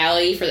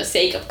personality for the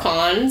sake of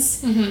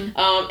cons. Mm-hmm.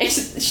 And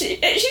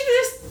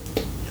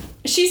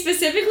she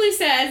specifically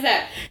says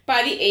that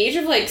by the age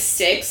of, like,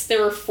 6,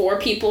 there were 4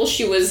 people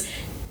she was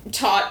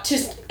taught to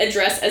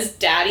address as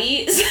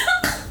daddies.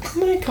 Oh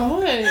my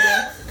god. And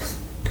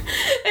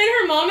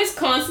her mom is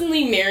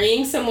constantly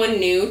marrying someone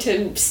new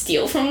to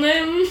steal from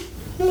them.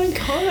 Oh my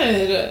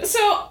god.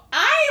 So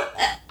I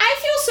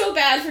feel so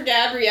bad for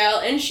Gabrielle,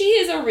 and she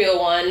is a real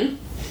one.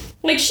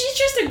 Like, she's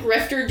just a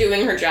grifter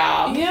doing her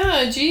job.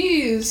 Yeah,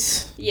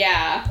 jeez.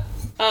 Yeah.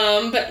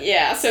 But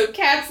yeah, so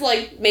Kat's,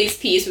 like, makes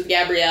peace with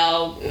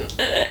Gabrielle,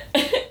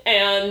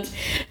 and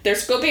they're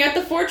scoping out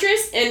the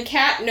fortress, and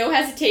Kat, no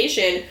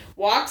hesitation,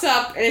 walks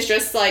up and is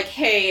just like,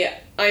 hey,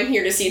 I'm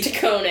here to see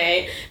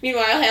Takone.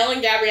 Meanwhile, Hale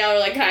and Gabrielle are,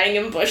 like, hiding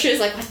in bushes,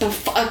 like, what the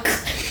fuck?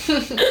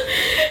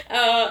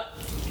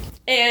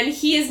 And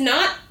he is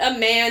not a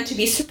man to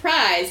be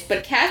surprised,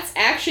 but Kat's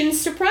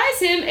actions surprise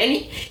him, and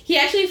he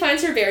actually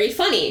finds her very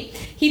funny.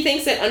 He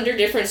thinks that under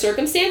different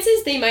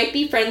circumstances, they might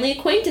be friendly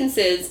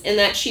acquaintances, and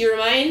that she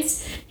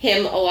reminds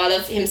him a lot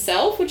of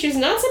himself, which is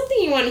not something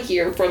you want to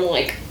hear from,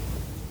 like,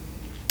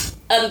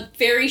 a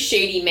very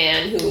shady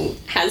man who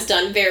has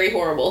done very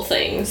horrible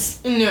things.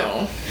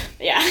 No.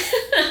 Yeah.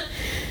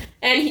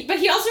 But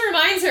he also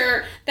reminds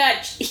her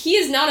that he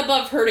is not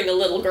above hurting a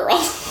little girl.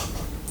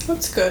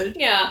 That's good.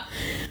 Yeah.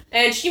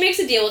 And she makes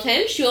a deal with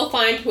him. She will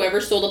find whoever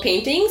stole the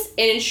paintings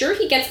and ensure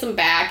he gets them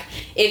back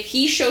if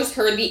he shows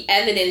her the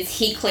evidence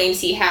he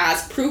claims he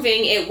has,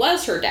 proving it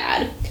was her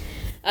dad.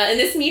 And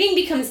this meeting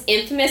becomes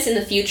infamous in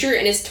the future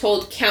and is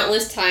told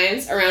countless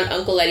times around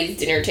Uncle Eddie's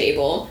dinner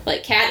table.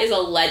 Like, Kat is a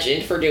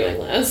legend for doing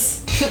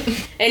this.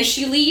 And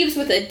she leaves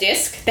with a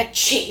disc that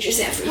changes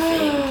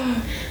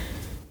everything.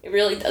 It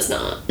really does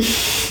not.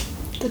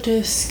 The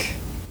disc.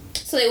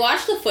 So they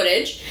watch the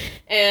footage,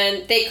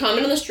 and they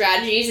comment on the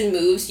strategies and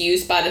moves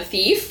used by the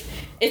thief.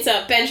 It's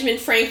a Benjamin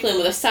Franklin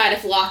with a side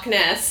of Loch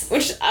Ness,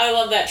 which I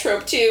love that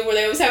trope too, where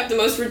they always have the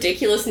most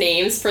ridiculous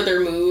names for their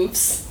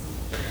moves.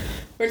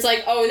 Where it's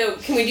like, oh no,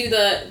 can we do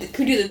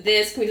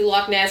this? Can we do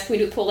Loch Ness? Can we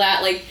do pull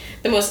that? Like,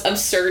 the most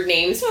absurd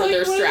names for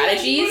their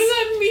strategies. What does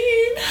that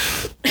mean?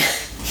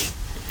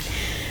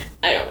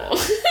 I don't know.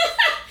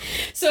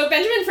 So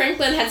Benjamin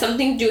Franklin had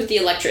something to do with the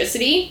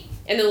electricity,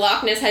 And the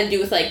Loch Ness had to do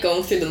with, like,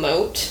 going through the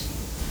moat.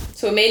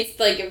 So it made,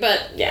 like,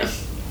 but, yeah.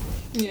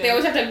 They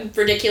always have to have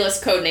ridiculous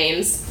code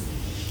names.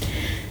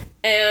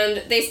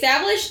 And they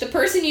established the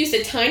person used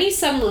a tiny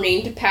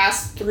submarine to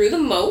pass through the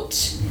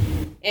moat,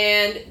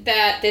 and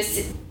that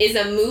this is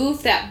a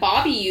move that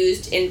Bobby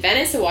used in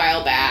Venice a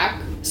while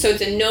back. So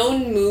it's a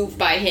known move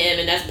by him,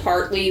 and that's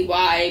partly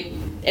why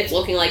it's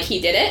looking like he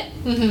did it.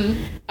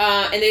 Mm-hmm.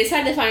 And they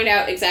decided to find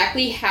out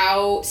exactly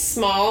how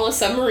small a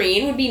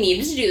submarine would be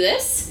needed to do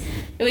this.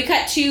 And we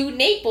cut to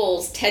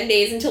Naples, 10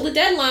 days until the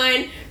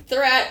deadline.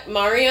 They're at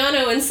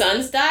Mariano and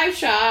Sons dive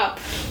shop.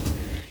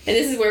 And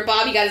this is where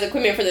Bobby got his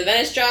equipment for the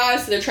Venice job,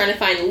 so they're trying to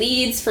find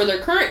leads for their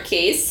current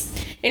case.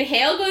 And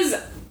Hale goes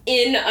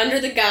in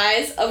under the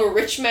guise of a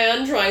rich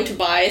man trying to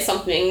buy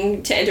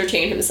something to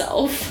entertain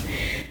himself.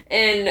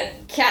 And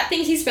Kat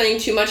thinks he's spending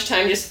too much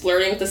time just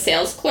flirting with the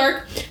sales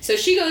clerk, so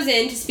she goes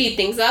in to speed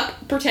things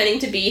up, pretending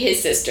to be his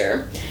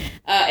sister.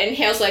 And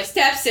Hale's like,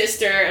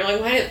 stepsister. And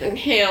I'm like, what?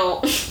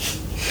 Hale.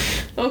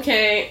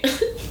 Okay.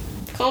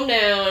 Calm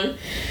down.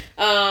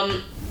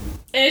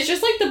 And it's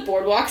just like the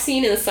boardwalk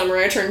scene in The Summer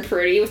I Turned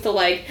Pretty with the,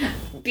 like,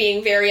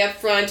 being very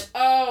upfront,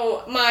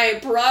 oh, my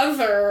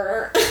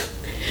brother.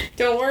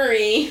 Don't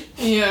worry.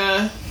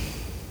 Yeah.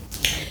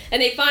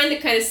 And they find the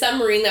kind of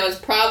submarine that was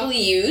probably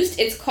used.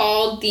 It's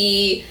called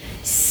the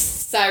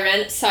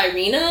Sirena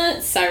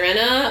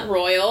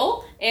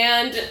Royal.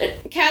 And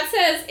Kat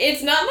says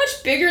it's not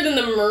much bigger than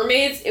the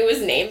mermaids it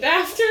was named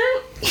after.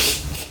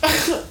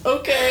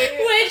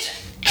 Okay. Which...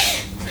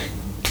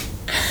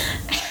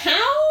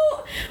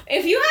 How...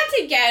 If you had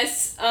to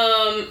guess,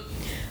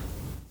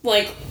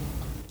 like,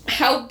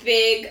 how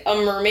big a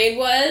mermaid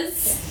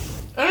was...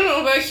 I don't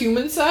know about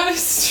human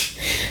sized.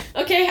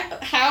 Okay,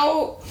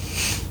 how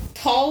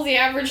tall is the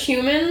average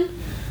human?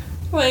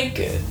 Like,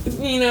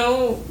 you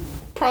know,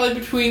 probably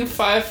between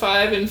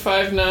 5'5" and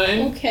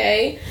 5'9".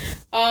 Okay.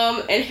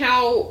 And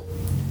how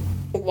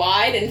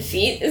wide in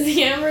feet is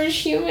the average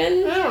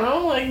human? I don't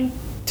know, like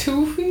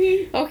 2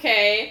 feet?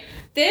 Okay.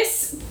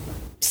 This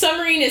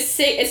submarine is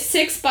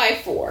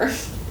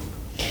 6x4.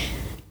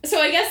 So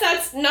I guess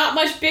that's not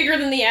much bigger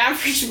than the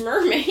average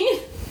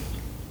mermaid.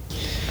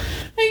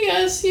 I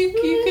guess you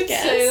could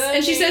say that.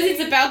 And she says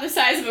it's about the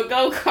size of a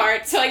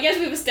go-kart, so I guess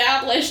we've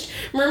established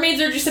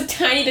mermaids are just a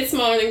tiny bit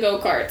smaller than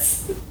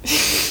go-karts.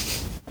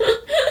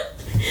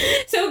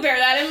 So bear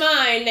that in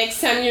mind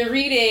next time you're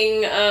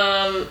reading,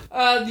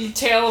 The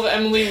Tale of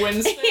Emily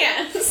Winston.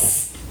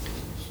 Yes.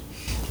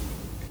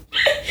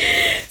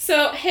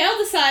 So Hale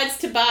decides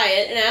to buy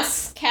it and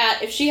asks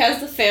Kat if she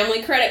has the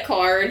family credit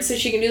card so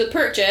she can do the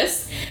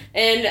purchase.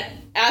 And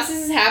as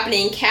this is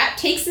happening, Kat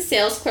takes the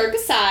sales clerk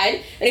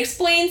aside and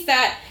explains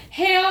that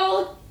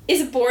Hale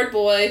is a bored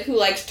boy who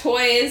likes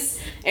toys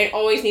and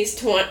always needs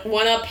to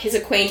one-up his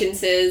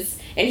acquaintances,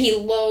 and he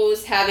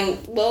loathes having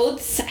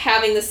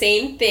the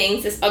same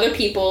things as other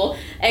people,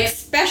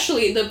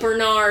 especially the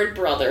Bernard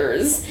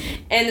brothers.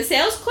 And the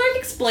sales clerk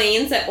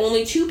explains that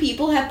only 2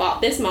 people have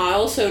bought this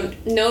model, so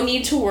no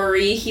need to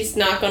worry, he's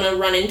not going to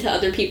run into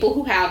other people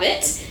who have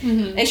it.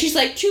 Mm-hmm. And she's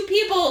like, 2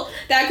 people?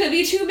 That could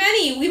be too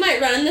many. We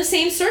might run in the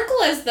same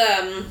circle as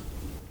them.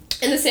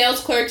 And the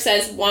sales clerk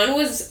says one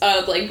was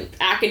a, like,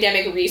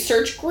 academic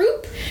research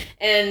group,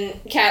 and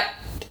Kat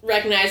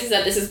recognizes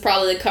that this is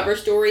probably the cover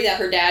story that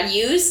her dad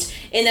used,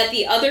 and that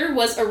the other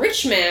was a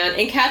rich man.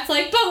 And Kat's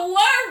like, but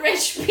we're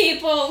rich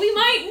people! We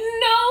might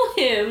know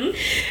him!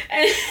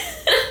 And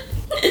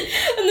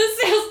the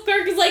sales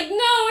clerk is like,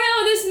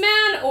 no, this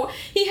man,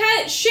 he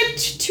had it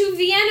shipped to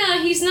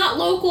Vienna. He's not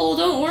local,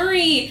 don't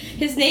worry.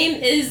 His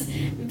name is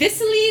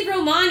Vasily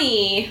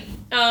Romani.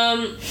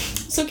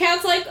 So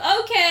Kat's like,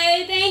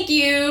 okay, thank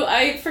you.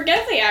 I forget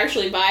if they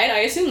actually buy it. I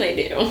assume they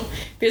do.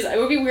 Because it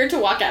would be weird to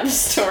walk out of the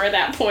store at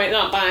that point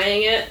not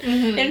buying it.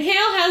 Mm-hmm. And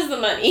Hale has the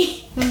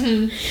money.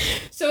 Mm-hmm.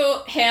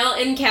 So Hale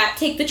and Kat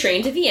take the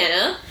train to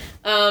Vienna.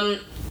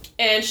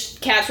 And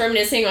Kat's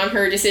reminiscing on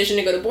her decision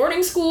to go to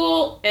boarding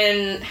school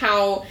and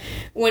how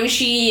when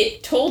she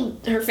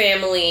told her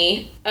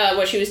family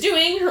what she was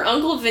doing, her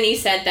Uncle Vinny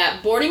said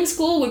that boarding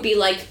school would be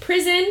like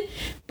prison,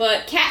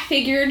 but Kat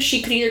figured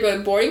she could either go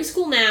to boarding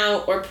school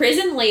now or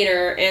prison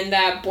later, and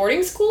that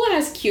boarding school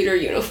has cuter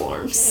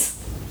uniforms.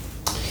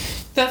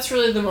 That's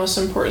really the most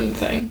important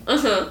thing.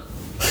 Uh-huh.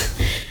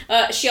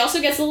 She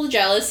also gets a little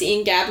jealous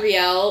seeing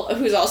Gabrielle,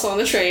 who's also on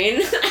the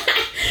train.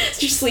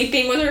 She's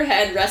sleeping with her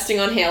head resting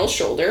on Hale's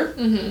shoulder.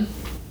 Mm-hmm.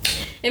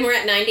 And we're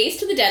at 9 days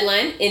to the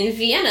deadline in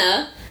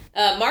Vienna.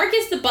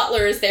 Marcus the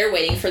butler is there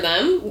waiting for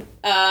them.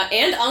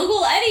 And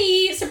Uncle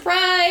Eddie,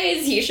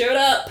 surprise, he showed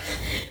up.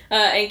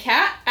 And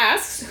Kat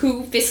asks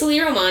who Vasily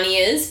Romani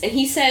is, and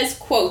he says,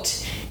 quote,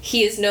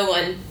 he is no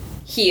one,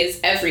 he is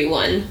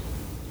everyone.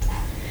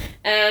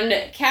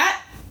 And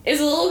Kat is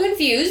a little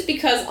confused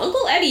because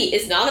Uncle Eddie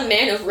is not a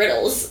man of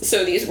riddles,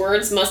 so these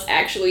words must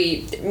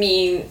actually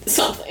mean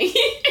something.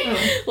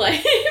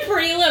 Like,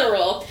 pretty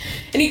literal.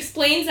 And he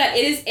explains that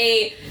it is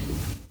a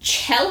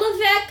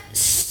Chelovek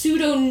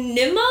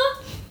pseudonyma,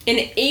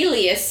 an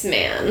alias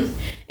man.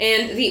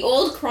 And the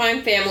old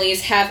crime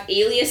families have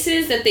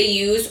aliases that they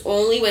use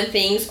only when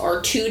things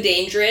are too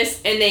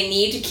dangerous and they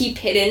need to keep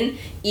hidden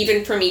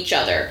even from each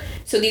other.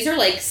 So these are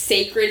like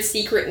sacred,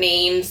 secret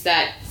names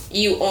that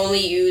you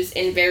only use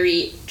in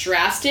very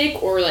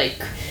drastic or like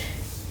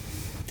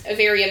a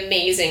very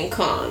amazing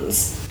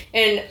cons.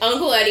 And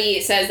Uncle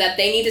Eddie says that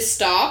they need to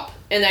stop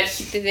and that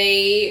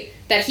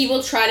he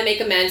will try to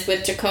make amends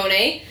with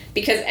Ciccone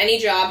because any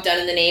job done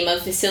in the name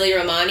of Vasily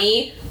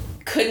Romani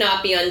could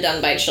not be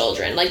undone by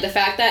children. Like, the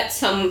fact that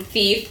some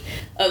thief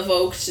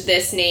evoked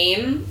this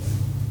name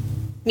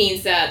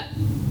means that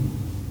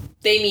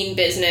they mean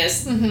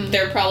business. Mm-hmm.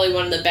 They're probably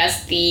one of the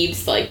best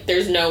thieves. Like,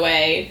 there's no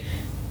way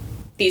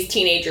these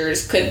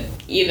teenagers could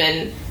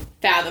even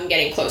fathom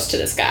getting close to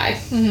this guy.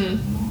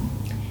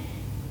 Mm-hmm.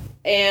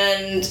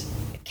 And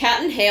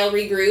Kat and Hale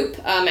regroup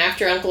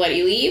after Uncle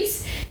Eddie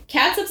leaves.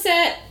 Kat's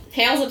upset,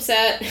 Hale's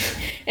upset,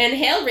 and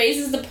Hale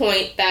raises the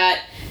point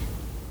that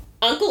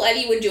Uncle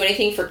Eddie would do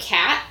anything for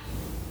Kat,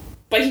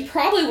 but he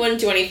probably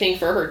wouldn't do anything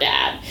for her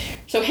dad.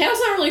 So Hale's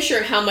not really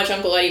sure how much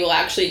Uncle Eddie will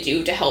actually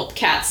do to help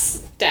Kat's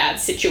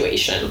dad's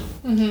situation.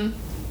 Mm-hmm.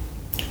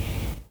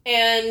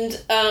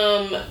 And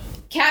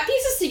Kat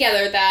pieces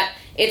together that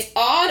it's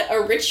odd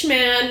a rich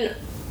man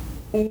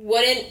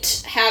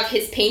wouldn't have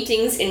his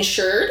paintings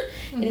insured,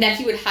 mm-hmm. and that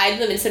he would hide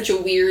them in such a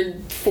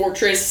weird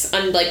fortress,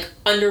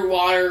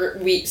 underwater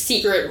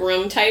secret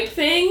room type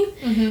thing.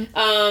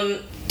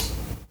 Mm-hmm.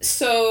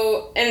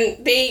 So,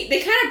 and they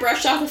kind of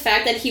brushed off the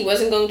fact that he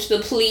wasn't going to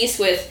the police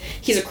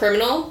he's a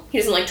criminal, he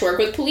doesn't like to work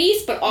with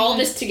police, but all of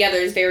this together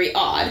is very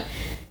odd.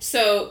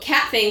 So,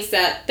 Kat thinks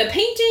that the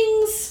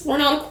paintings were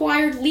not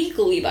acquired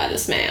legally by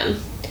this man.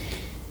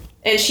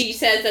 And she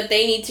says that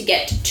they need to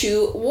get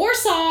to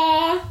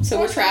Warsaw, so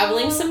we're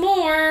traveling some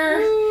more.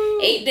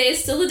 8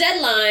 days till the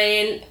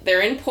deadline.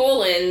 They're in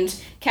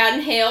Poland. Kat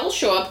and Hale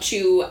show up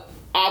to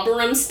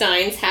Abraham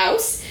Stein's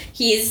house.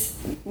 He's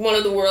one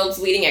of the world's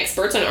leading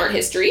experts on art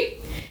history.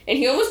 And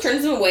he almost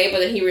turns them away, but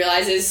then he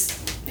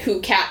realizes who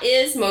Kat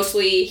is.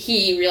 Mostly,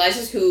 he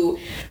realizes who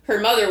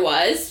her mother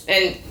was.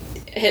 And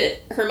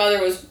her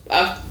mother was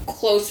a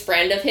close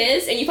friend of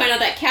his. And you find out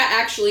that Kat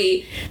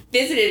actually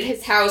visited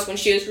his house when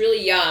she was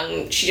really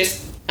young. She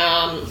just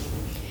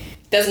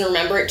doesn't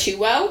remember it too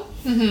well.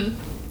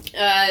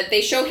 Mm-hmm.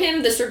 They show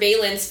him the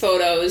surveillance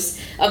photos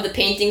of the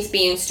paintings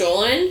being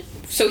stolen.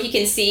 So he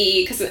can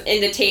see, because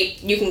in the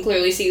tape, you can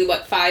clearly see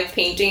 5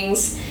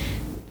 paintings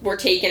were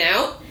taken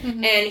out.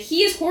 Mm-hmm. And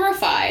he is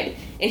horrified.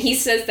 And he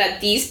says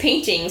that these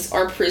paintings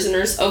are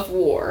prisoners of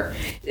war.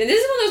 And this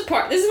is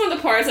one of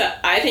the parts that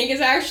I think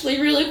is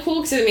actually really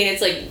cool, because, I mean,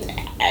 it's,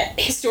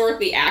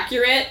 historically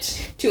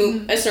accurate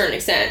to a certain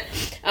extent.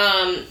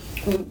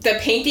 The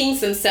paintings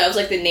themselves,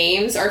 the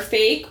names are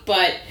fake,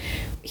 but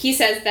he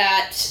says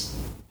that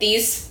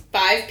these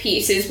 5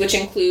 pieces, which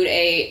include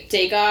a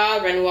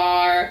Degas,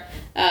 Renoir,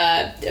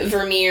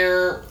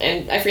 Vermeer,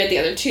 and I forget the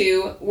other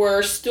 2,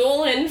 were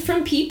stolen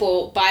from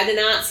people by the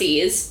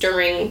Nazis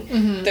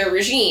during their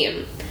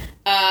regime.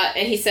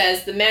 And he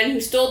says the men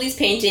who stole these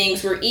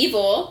paintings were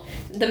evil,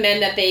 the men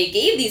that they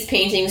gave these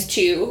paintings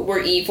to were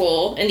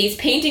evil, and these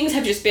paintings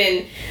have just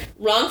been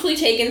wrongfully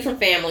taken from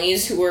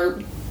families who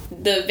were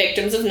the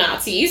victims of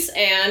Nazis,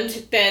 and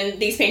then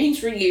these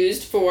paintings were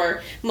used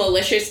for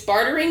malicious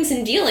barterings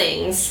and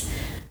dealings.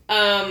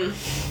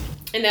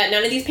 And that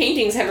none of these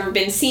paintings have ever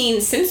been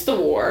seen since the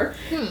war,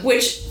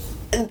 which,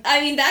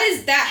 I mean,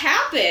 that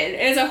happened,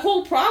 and it's a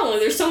whole problem.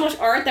 There's so much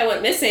art that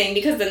went missing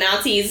because the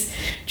Nazis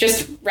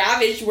just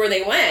ravaged where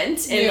they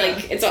went,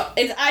 and it's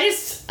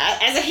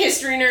as a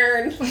history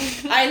nerd,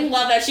 I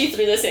love that she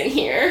threw this in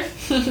here.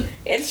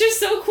 It's just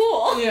so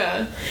cool.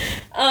 Yeah.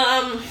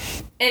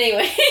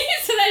 Anyway,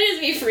 so that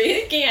is me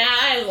freaking. Yeah,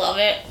 I love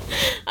it.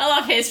 I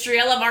love history.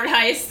 I love art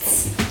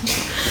heists.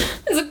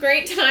 It's a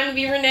great time to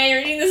be Renee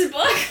reading this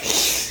book.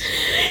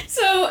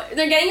 So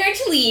they're getting ready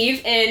to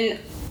leave, and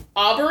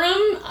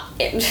Abraham,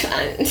 I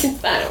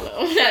don't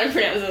know how to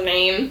pronounce his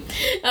name,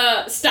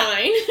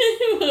 Stein,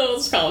 we'll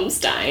just call him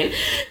Stein,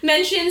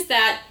 mentions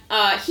that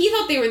he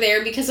thought they were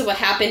there because of what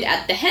happened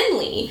at the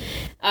Henley,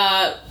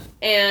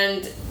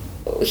 and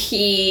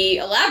he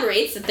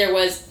elaborates that there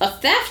was a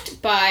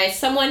theft by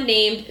someone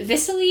named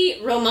Vasily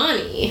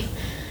Romani.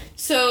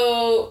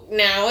 So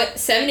now,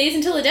 7 days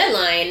until the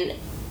deadline,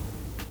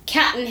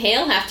 Kat and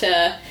Hale have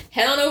to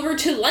head on over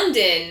to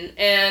London,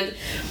 and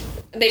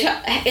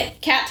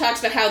Kat talks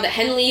about how the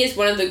Henley is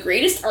one of the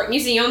greatest art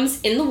museums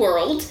in the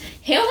world.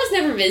 Hale has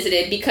never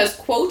visited because,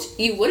 quote,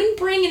 you wouldn't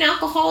bring an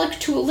alcoholic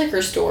to a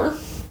liquor store.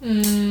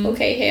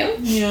 Okay, Hale?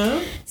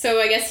 Yeah. So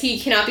I guess he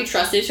cannot be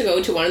trusted to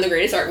go to one of the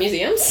greatest art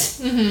museums.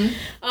 Mm-hmm.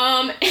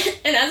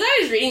 And as I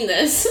was reading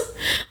this,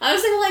 I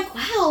was like,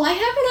 wow, why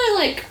haven't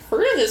I,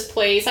 heard of this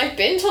place? I've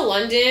been to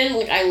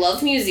London. I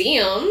love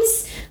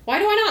museums. Why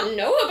do I not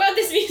know about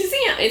this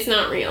museum? It's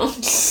not real.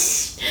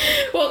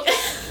 Well,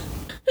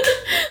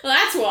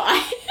 that's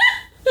why.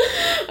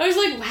 I was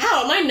like,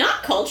 wow, am I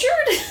not cultured?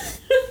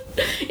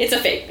 It's a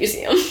fake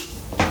museum.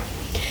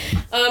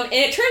 And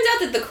it turns out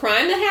that the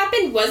crime that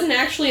happened wasn't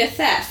actually a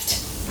theft.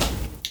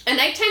 A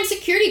nighttime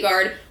security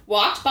guard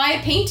walked by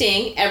a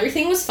painting,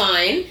 everything was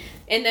fine,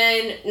 and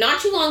then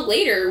not too long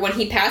later, when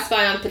he passed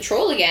by on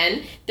patrol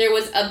again, there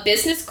was a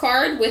business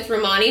card with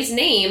Romani's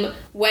name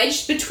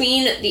wedged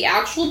between the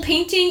actual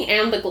painting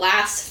and the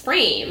glass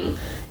frame.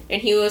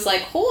 And he was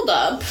like, hold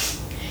up.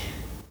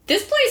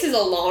 This place is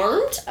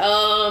alarmed.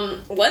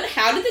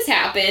 How did this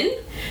happen?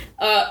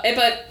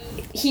 But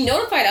he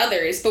notified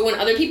others, but when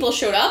other people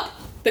showed up,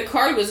 the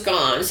card was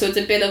gone. So it's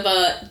a bit of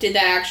a, did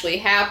that actually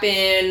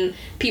happen?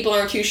 People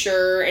aren't too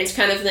sure. And it's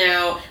kind of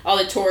now all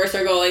the tourists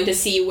are going to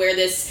see where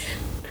this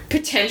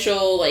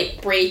potential like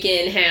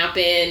break-in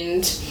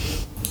happened,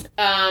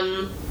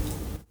 and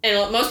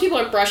most people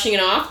are brushing it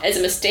off as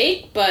a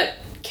mistake, but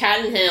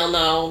Kat and Hale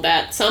know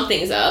that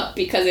something's up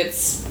because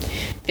it's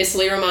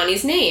Vasily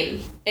Romani's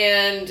name.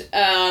 And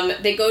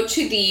they go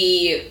to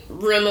the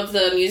room of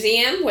the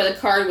museum where the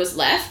card was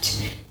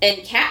left,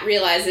 and Kat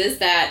realizes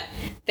that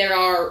there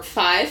are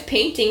 5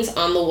 paintings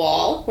on the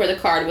wall where the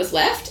card was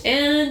left,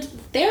 and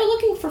they're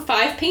looking for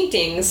 5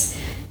 paintings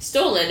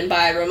stolen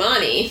by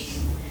Romani.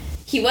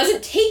 He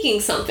wasn't taking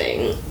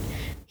something.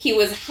 He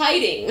was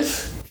hiding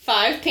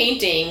 5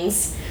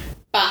 paintings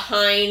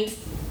behind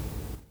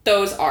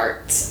those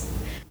arts.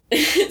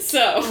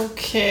 So.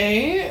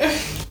 Okay.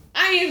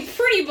 I mean,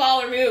 pretty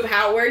baller move.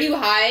 Where do you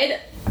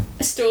hide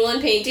stolen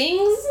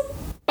paintings?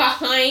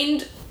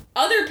 Behind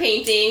other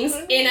paintings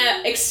in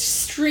an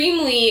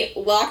extremely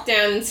locked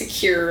down and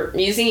secure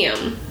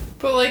museum.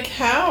 But, like,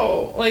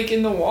 how? Like,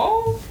 in the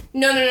wall?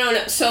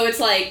 No. So it's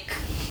like,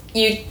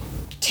 you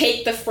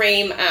take the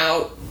frame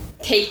out,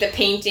 take the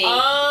painting. You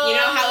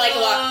know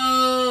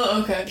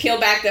how okay. Peel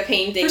back the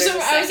painting.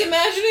 I was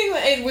imagining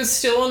that it was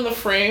still in the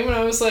frame, and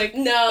I was like,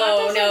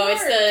 no,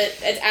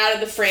 it's out of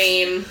the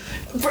frame.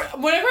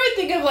 Whenever I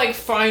think of like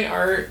fine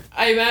art,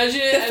 I imagine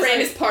it the frame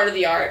is part of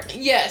the art.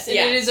 Yes, and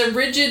it is a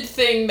rigid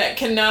thing that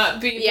cannot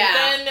be.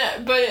 Yeah.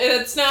 But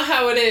that's not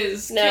how it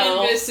is. No.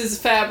 Canvas is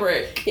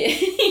fabric.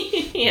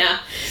 Yeah.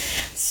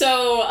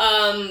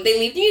 So they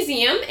leave the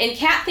museum, and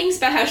Kat thinks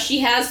about how she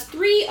has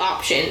 3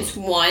 options.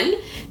 1,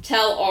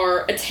 tell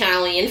our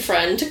Italian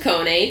friend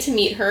Taccone to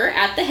meet her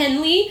at the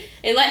Henley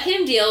and let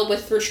him deal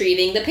with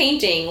retrieving the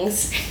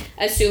paintings,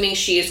 assuming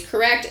she is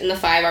correct and the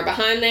 5 are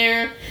behind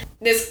there.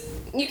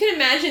 You can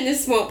imagine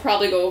this won't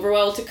probably go over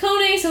well with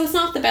Taccone, so it's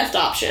not the best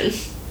option.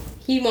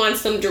 He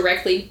wants them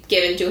directly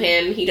given to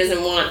him. He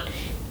doesn't want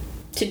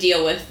to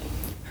deal with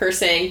her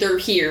saying, they're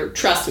here,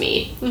 trust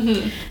me.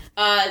 Mm-hmm.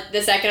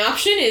 The second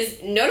option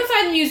is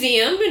notify the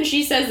museum, and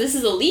she says this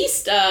is the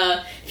least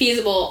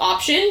feasible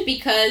option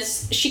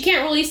because she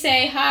can't really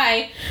say,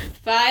 hi,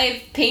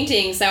 5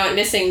 paintings that went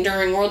missing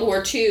during World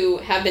War II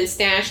have been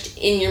stashed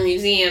in your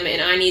museum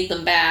and I need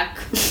them back.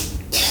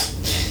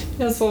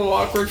 That's a little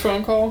awkward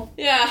phone call.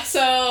 Yeah,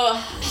 so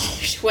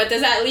what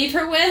does that leave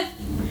her with?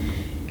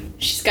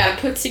 She's got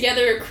to put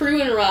together a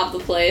crew and rob the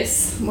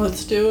place.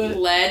 Let's do it.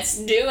 Let's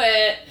do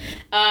it.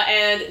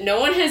 And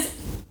no one has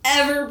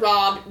ever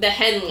robbed the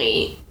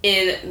Henley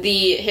in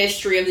the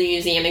history of the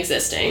museum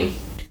existing.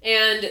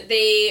 And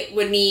they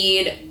would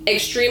need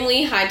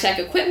extremely high-tech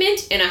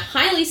equipment and a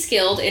highly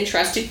skilled and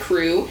trusted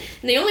crew.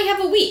 And they only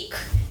have a week.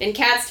 And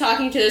Kat's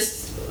talking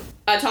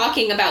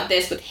about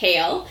this with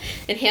Hale.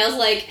 And Hale's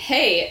like,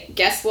 hey,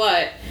 guess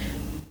what?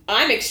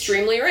 I'm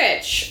extremely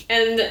rich.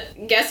 And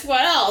guess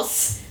what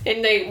else?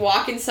 And they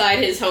walk inside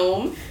his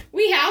home.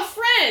 We have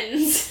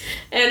friends.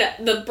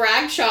 And the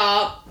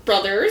Bradshaw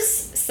brothers,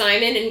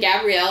 Simon and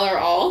Gabrielle, are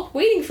all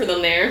waiting for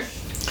them there.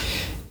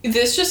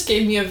 This just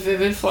gave me a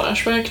vivid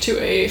flashback to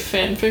a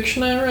fan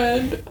fiction I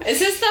read. Is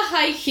this the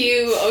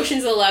Haikyuu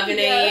Ocean's 11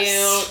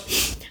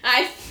 Yes. AU?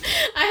 I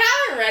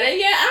haven't read it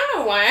yet. I don't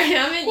know why I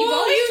haven't. You've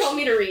always told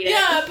me to read it.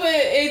 Yeah, but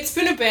it's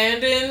been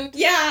abandoned.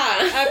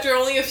 Yeah. After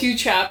only a few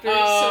chapters,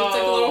 so it's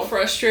like a little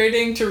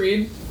frustrating to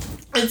read.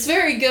 It's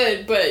very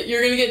good, but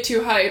you're gonna get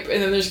too hype,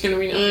 and then there's gonna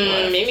be nothing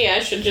left. Maybe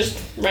I should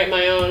just write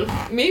my own.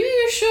 Maybe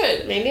you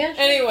should. Maybe I should.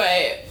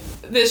 Anyway,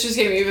 this just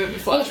gave me a vivid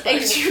flashback.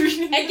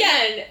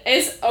 Again,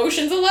 it's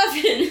Ocean's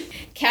 11.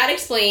 Kat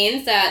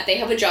explains that they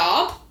have a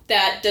job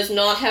that does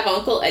not have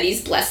Uncle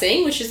Eddie's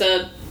blessing, which is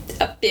a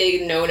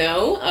big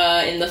no-no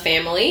in the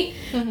family.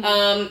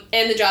 Mm-hmm.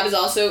 And the job is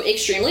also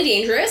extremely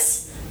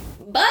dangerous,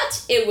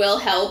 but it will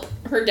help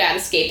her dad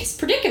escape his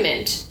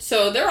predicament.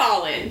 So they're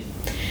all in.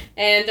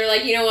 And they're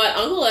like, you know what,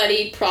 Uncle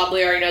Eddie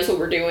probably already knows what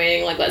we're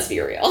doing, like, let's be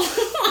real.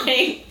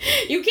 Like,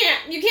 you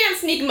can't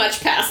sneak much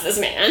past this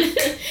man.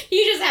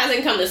 He just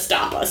hasn't come to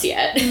stop us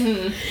yet.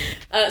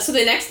 Mm-hmm. So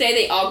the next day,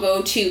 they all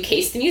go to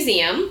Case the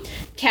Museum.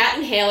 Kat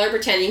and Hale are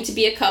pretending to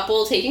be a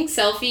couple taking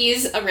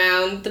selfies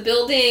around the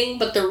building,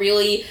 but they're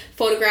really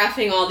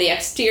photographing all the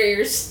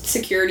exterior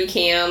security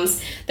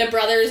cams. The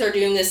brothers are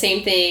doing the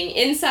same thing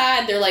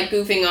inside. They're, like,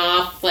 goofing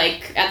off,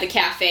 like, at the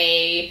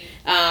cafe,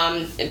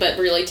 but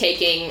really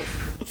taking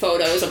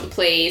photos of the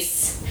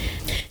place.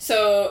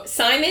 So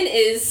Simon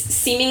is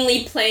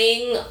seemingly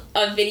playing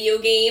a video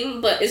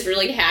game, but is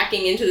really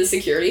hacking into the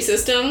security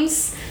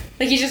systems.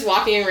 Like, he's just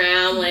walking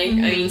around, like, I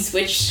mean,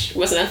 Switch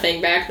wasn't a thing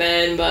back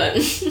then, but...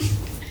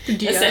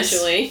 DS.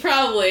 essentially.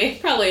 Probably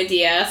a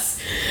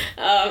DS.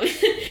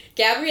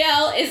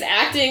 Gabrielle is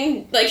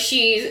acting like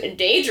she's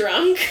day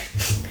drunk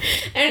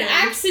and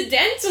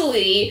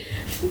accidentally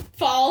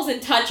falls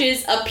and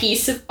touches a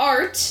piece of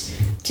art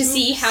to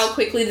see how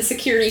quickly the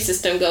security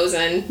system goes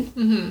in.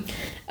 Mm-hmm.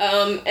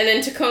 And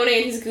then Takone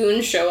and his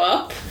goons show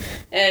up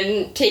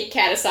and take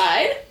Kat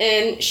aside,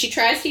 and she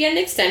tries to get an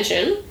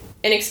extension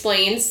and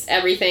explains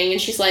everything, and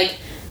she's like,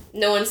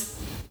 no one's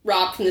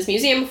robbed from this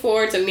museum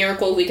before, it's a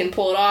miracle we can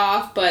pull it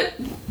off, but,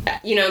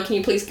 you know, can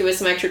you please give us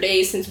some extra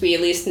days since we at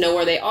least know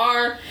where they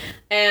are?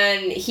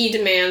 And he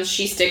demands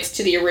she sticks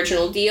to the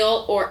original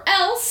deal, or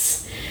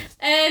else,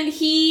 and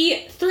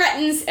he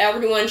threatens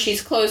everyone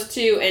she's close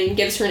to and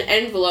gives her an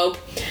envelope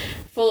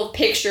full of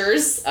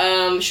pictures,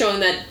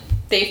 showing that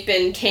they've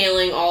been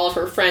tailing all of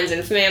her friends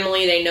and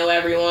family. They know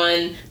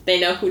everyone. They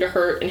know who to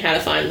hurt and how to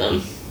find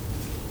them.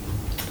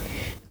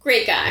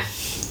 Great guy.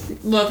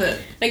 Love it.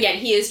 Again,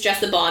 he is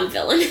just the Bond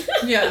villain.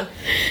 Yeah.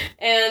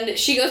 And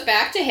she goes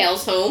back to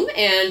Hale's home,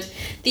 and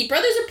the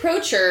brothers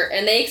approach her,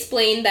 and they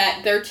explain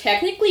that they're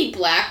technically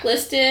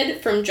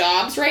blacklisted from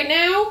jobs right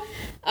now,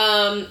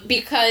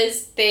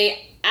 because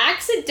they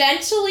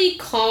accidentally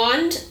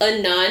conned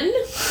a nun.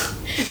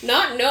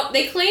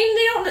 They claim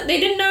they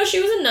didn't know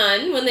she was a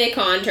nun when they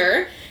conned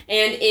her,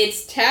 and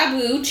it's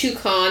taboo to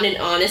con an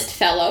honest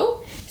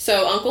fellow.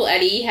 So Uncle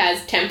Eddie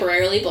has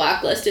temporarily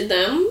blacklisted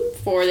them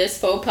for this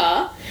faux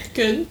pas.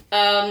 Good.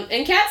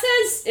 And Kat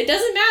says it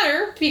doesn't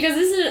matter because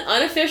this is an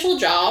unofficial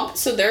job,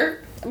 so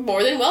they're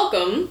more than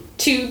welcome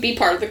to be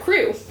part of the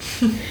crew.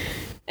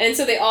 And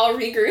so they all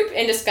regroup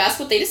and discuss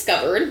what they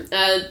discovered.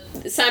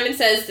 Simon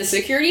says the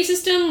security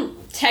system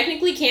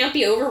technically can't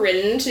be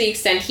overridden to the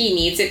extent he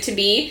needs it to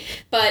be,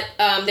 but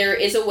there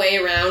is a way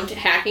around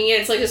hacking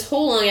it. It's like this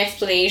whole long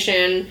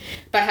explanation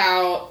about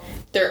how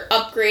they're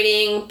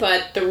upgrading,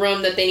 but the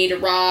room that they need to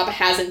rob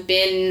hasn't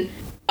been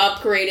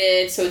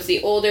upgraded, so it's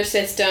the older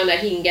system that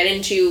he can get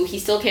into. He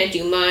still can't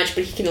do much,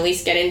 but he can at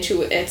least get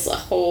into it. It's a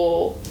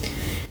whole...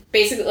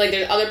 Basically, like,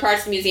 there's other parts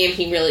of the museum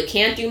he really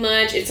can't do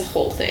much. It's a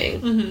whole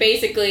thing. Mm-hmm.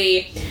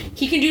 Basically,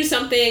 he can do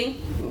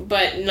something,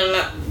 but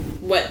not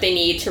what they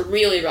need to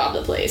really rob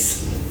the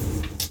place.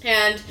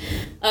 And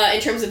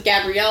in terms of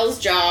Gabrielle's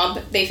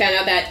job, they found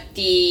out that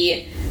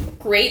the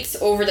grates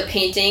over the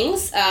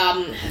paintings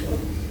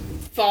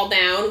fall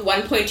down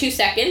 1.2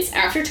 seconds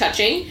after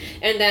touching,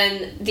 and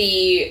then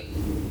the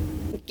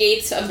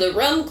gates of the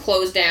room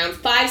close down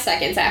 5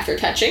 seconds after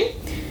touching.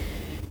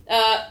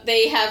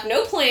 They have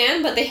no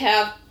plan, but they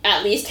have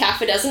at least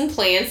half a dozen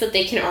plans that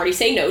they can already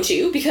say no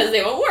to because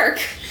they won't work.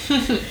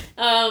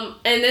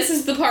 And this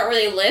is the part where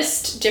they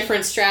list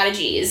different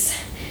strategies.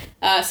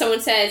 Someone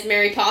says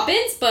Mary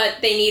Poppins, but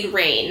they need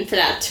rain for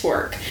that to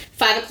work.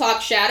 5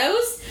 o'clock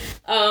shadows.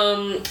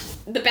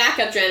 The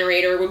backup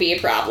generator would be a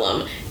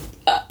problem.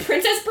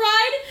 Princess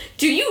Bride?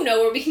 Do you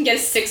know where we can get a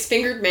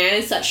 6-fingered man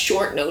in such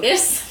short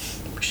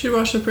notice? We should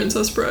watch The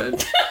Princess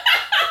Bride.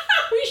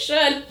 We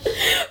should.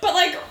 But,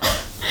 like,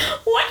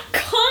 what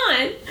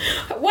con?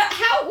 What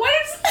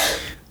is...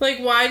 Like,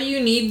 why do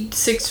you need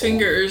 6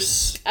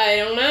 fingers? I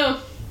don't know.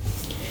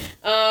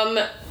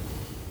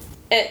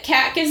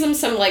 Kat gives them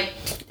some, like,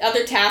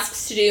 other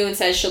tasks to do and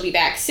says she'll be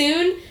back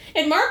soon.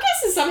 And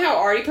Marcus is somehow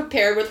already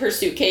prepared with her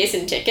suitcase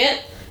and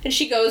ticket. And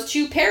she goes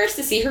to Paris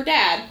to see her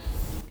dad.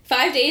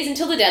 5 days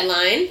until the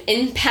deadline,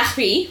 in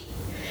Paris,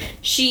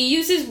 she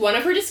uses one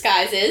of her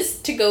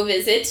disguises to go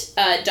visit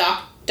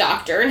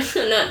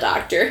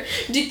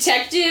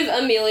Detective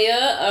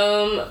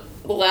Amelia,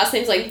 the last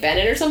name's like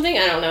Bennett or something,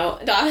 I don't know.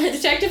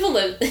 Detective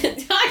Olivia. Do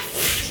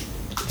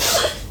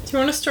you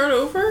want to start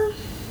over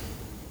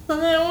on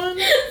that one?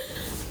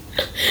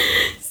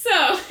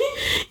 So,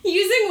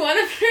 using one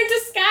of her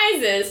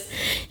disguises,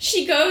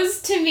 she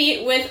goes to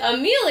meet with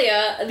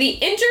Amelia, the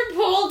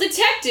Interpol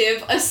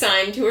detective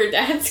assigned to her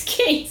dad's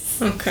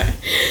case. Okay.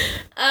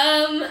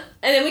 And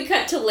then we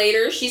cut to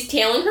later. She's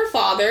tailing her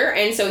father,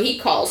 and so he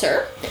calls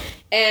her.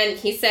 And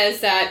he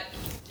says that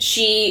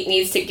she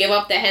needs to give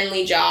up the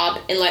Henley job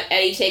and let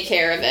Eddie take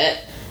care of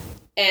it.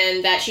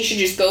 And that she should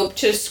just go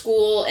to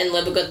school and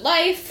live a good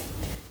life.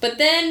 But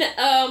then,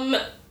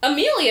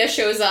 Amelia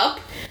shows up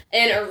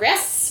and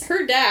arrests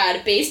her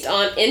dad based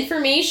on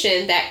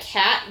information that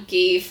Kat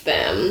gave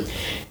them.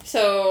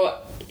 So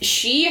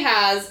she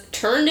has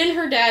turned in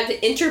her dad to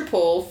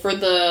Interpol for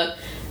the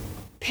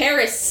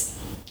Paris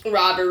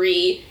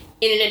robbery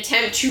in an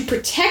attempt to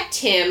protect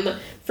him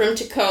from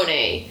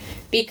Takone,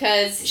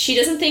 because she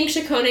doesn't think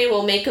Takone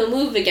will make a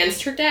move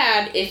against her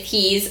dad if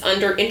he's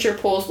under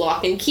Interpol's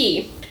lock and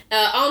key.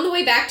 On the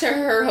way back to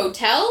her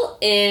hotel,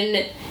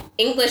 an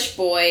English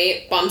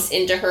boy bumps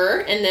into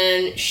her, and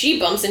then she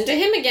bumps into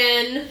him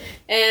again,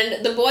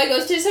 and the boy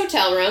goes to his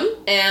hotel room,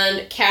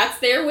 and Kat's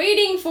there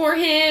waiting for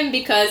him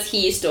because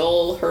he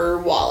stole her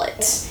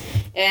wallet.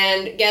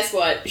 And guess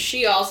what?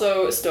 She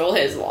also stole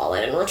his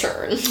wallet in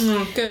return.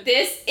 Oh, good.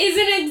 This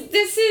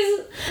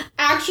is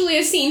actually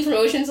a scene from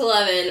Ocean's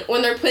 11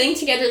 when they're putting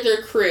together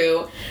their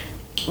crew.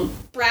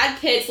 Brad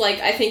Pitt's like,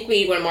 I think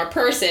we need one more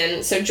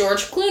person. So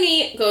George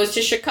Clooney goes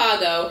to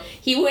Chicago.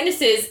 He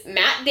witnesses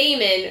Matt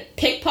Damon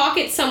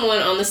pickpocket someone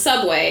on the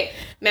subway.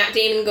 Matt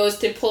Damon goes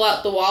to pull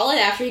out the wallet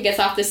after he gets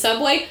off the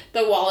subway.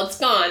 The wallet's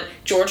gone.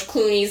 George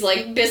Clooney's,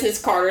 like,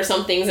 business card or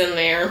something's in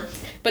there.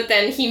 But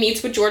then he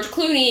meets with George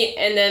Clooney,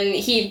 and then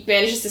he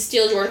manages to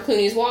steal George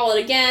Clooney's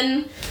wallet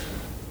again.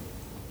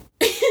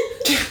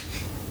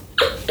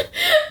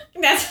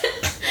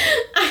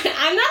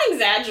 I'm not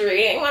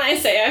exaggerating when I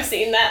say I've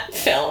seen that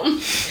film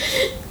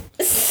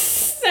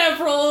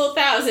several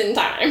thousand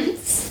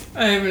times.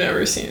 I have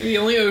never seen it. The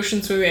only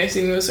Ocean's movie I've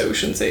seen was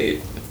Ocean's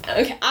 8.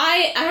 Okay,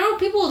 I know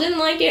people didn't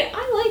like it.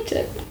 I liked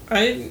it.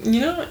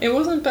 It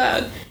wasn't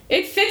bad.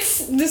 It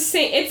fits the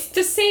same. It's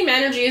the same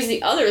energy as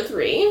the other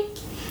three.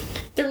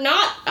 They're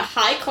not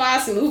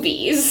high-class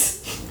movies.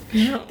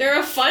 No. They're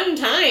a fun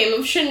time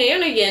of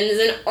shenanigans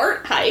and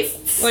art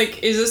heists.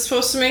 Like, is this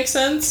supposed to make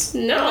sense?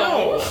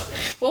 No.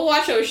 We'll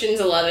watch Ocean's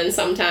 11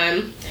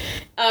 sometime.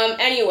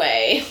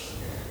 Anyway.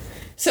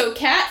 So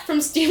Kat, from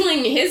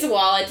stealing his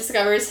wallet,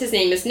 discovers his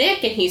name is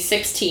Nick and he's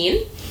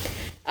 16.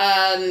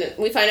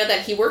 We find out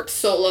that he worked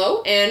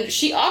solo, and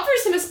she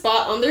offers him a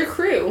spot on their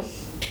crew.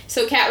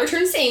 So Kat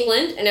returns to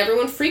England, and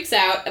everyone freaks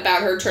out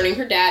about her turning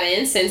her dad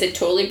in, since it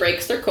totally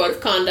breaks their code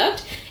of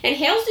conduct. And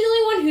Hale's the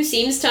only one who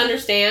seems to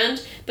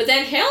understand, but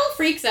then Hale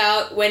freaks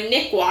out when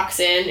Nick walks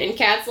in, and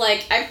Kat's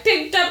like, I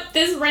picked up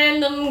this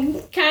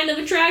random kind of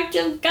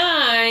attractive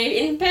guy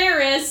in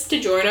Paris to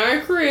join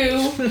our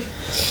crew.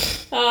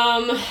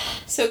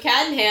 So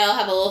Kat and Hale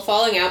have a little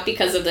falling out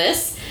because of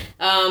this,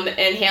 and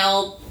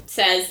Hale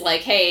says,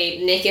 like,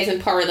 hey, Nick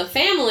isn't part of the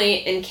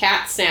family, and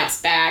Kat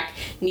snaps back,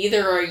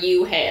 neither are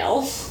you,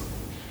 Hale.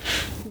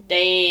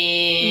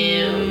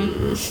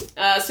 Damn.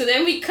 So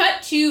then we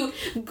cut to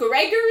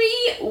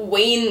Gregory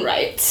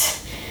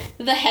Wainwright,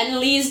 the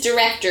Henleys'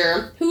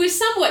 director, who is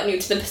somewhat new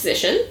to the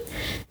position,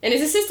 and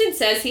his assistant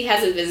says he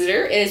has a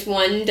visitor. It is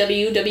one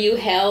W.W.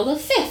 Hale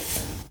V.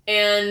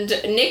 And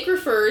Nick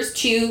refers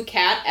to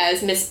Kat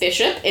as Miss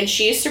Bishop, and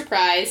she is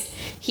surprised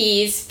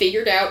he's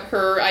figured out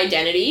her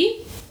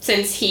identity,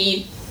 since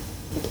he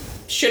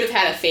should have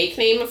had a fake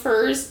name of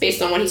hers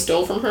based on what he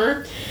stole from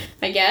her,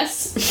 I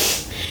guess.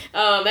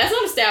 That's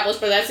not established,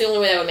 but that's the only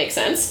way that would make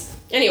sense.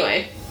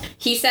 Anyway,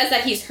 he says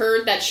that he's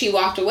heard that she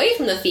walked away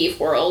from the thief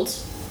world.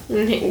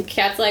 And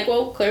Kat's like,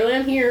 well, clearly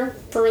I'm here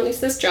for at least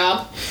this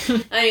job.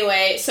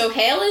 Anyway, so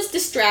Hale is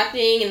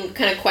distracting and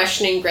kind of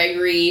questioning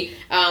Gregory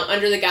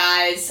under the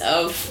guise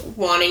of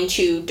wanting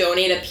to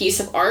donate a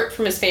piece of art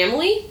from his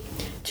family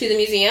to the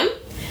museum.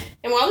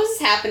 And while this is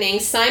happening,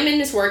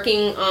 Simon is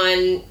working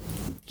on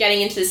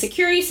getting into the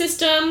security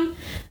system,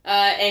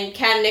 and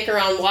Kat and Nick are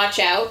on watch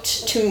out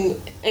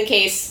in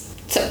case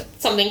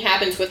something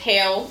happens with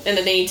Hale, and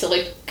that they need to,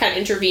 like, kind of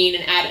intervene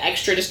and add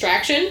extra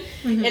distraction.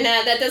 Mm-hmm. And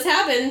that does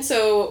happen,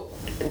 so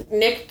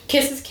Nick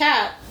kisses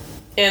Kat,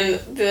 and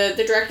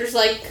the director's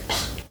like,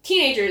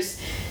 teenagers,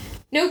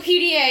 no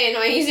PDA in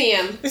my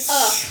museum.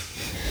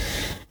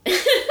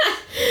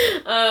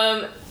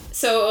 Ugh.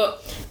 So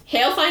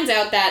Hale finds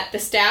out that the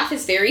staff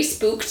is very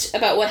spooked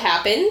about what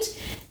happened,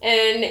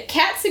 and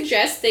Kat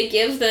suggests they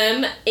give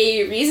them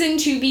a reason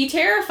to be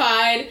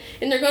terrified,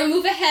 and they're going to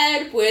move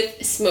ahead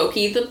with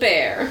Smokey the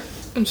Bear.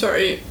 I'm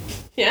sorry.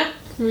 Yeah?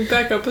 Can we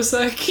back up a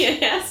sec?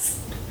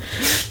 Yes.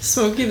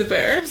 Smokey the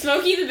Bear?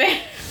 Smokey the Bear.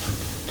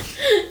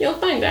 You'll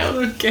find out.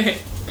 Okay.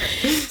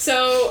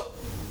 So,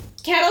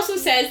 Kat also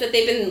says that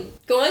they've been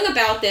going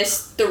about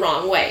this the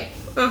wrong way.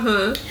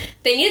 Uh-huh.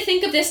 They need to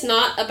think of this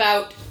not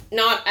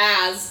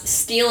as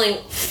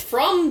stealing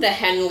from the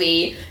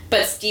Henley,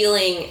 but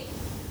stealing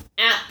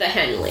at the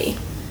Henley.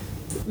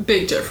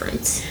 Big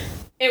difference.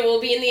 It will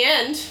be in the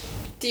end.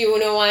 Do you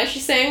know why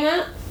she's saying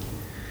that?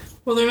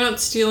 Well, they're not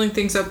stealing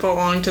things that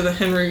belong to the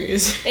Henry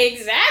Museum.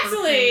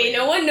 Exactly.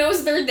 No one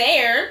knows they're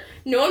there.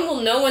 No one will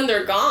know when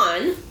they're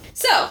gone.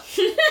 So.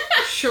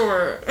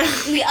 Sure.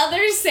 The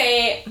others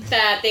say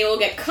that they will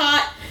get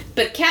caught,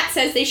 but Kat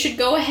says they should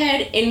go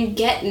ahead and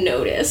get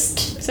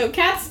noticed. So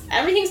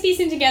everything's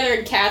piecing together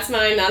in Kat's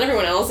mind, not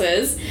everyone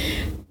else's.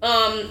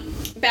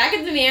 Back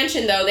at the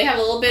mansion, though, they have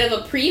a little bit of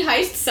a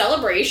pre-heist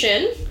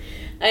celebration,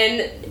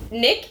 and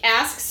Nick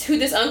asks who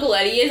this Uncle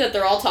Eddie is that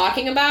they're all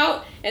talking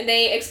about, and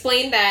they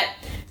explain that,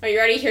 are you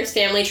ready? Here's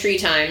family tree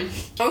time.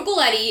 Uncle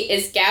Eddie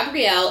is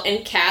Gabrielle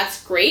and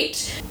Kat's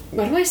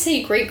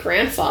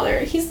great-grandfather.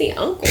 He's the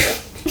uncle.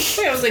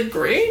 Wait, I was like,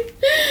 great?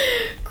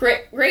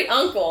 Great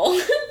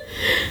uncle.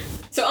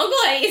 So Uncle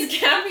Eddie is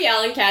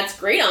Gabrielle and Kat's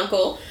great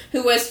uncle,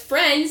 who was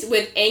friends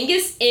with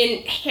Angus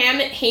and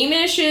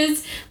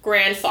Hamish's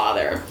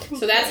grandfather.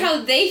 So that's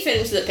how they fit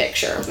into the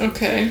picture.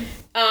 Okay.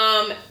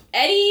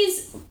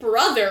 Eddie's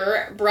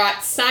brother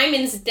brought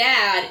Simon's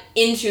dad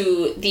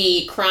into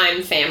the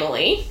crime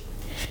family.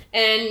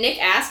 And Nick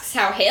asks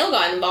how Hale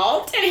got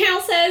involved, and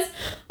Hale says,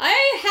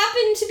 I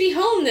happened to be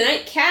home the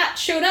night Kat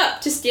showed up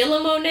to steal a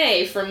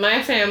Monet from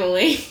my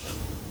family.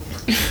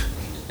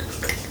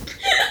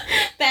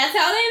 That's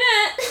how they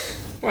met.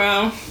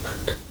 Wow.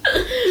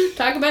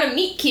 Talk about a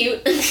meet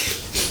cute.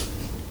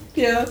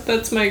 Yeah,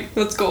 that's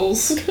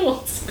goals.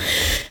 Goals.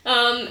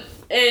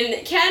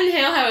 And Kat and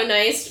Hale have a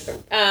nice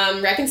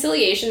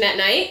reconciliation that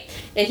night,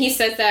 and he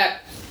says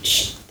that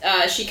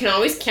she can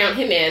always count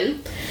him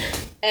in,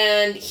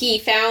 and he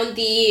found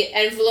the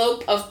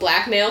envelope of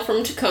blackmail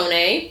from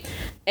Tacone,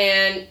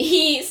 and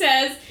he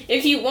says,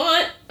 if you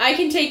want, I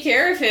can take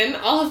care of him.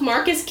 I'll have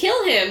Marcus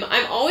kill him.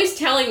 I'm always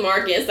telling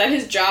Marcus that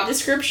his job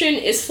description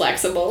is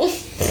flexible.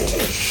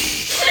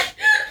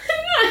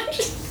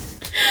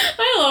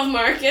 I love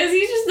Marcus.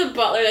 He's just the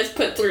butler that's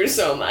put through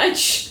so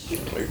much. Oh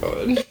my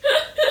god.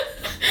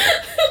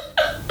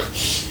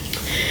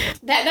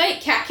 That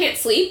night, Kat can't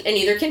sleep, and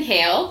neither can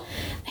Hale.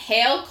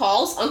 Hale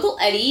calls Uncle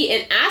Eddie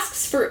and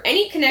asks for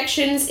any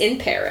connections in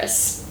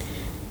Paris.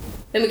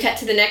 Then we cut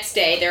to the next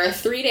day. There are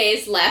 3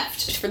 days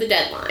left for the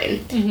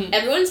deadline. Mm-hmm.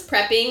 Everyone's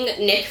prepping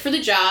Nick for the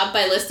job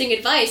by listing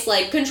advice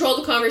like control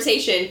the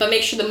conversation, but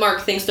make sure the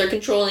Mark thinks they're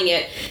controlling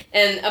it,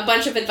 and a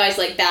bunch of advice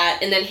like that.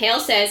 And then Hale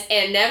says,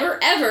 and never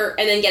ever,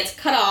 and then gets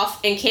cut off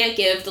and can't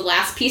give the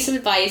last piece of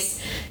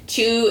advice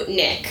to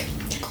Nick.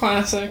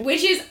 Classic.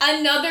 Which is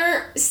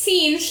another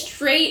scene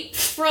straight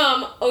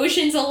from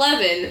Ocean's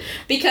 11,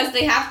 because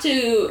they have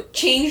to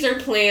change their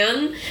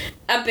plan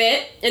a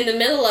bit in the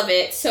middle of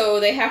it, so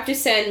they have to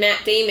send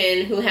Matt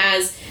Damon, who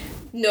has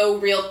no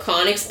real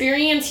con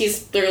experience,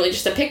 he's literally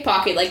just a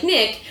pickpocket like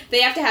Nick,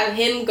 they have to have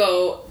him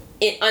go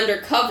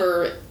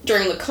undercover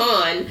during the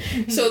con.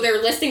 Mm-hmm. So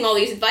they're listing all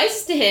these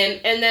advices to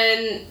him, and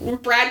then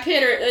Brad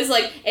Pitt is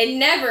like, and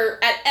never,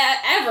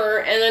 ever,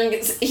 and then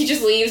he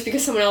just leaves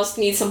because someone else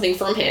needs something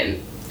from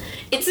him.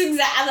 It's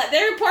exactly,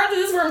 there are parts of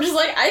this where I'm just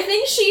like, I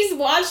think she's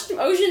watched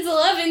Ocean's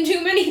 11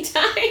 too many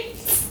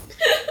times.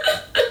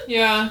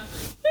 Yeah.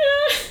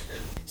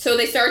 So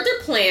they start their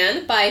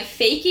plan by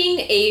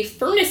faking a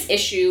furnace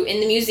issue in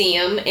the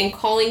museum and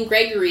calling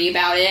Gregory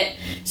about it.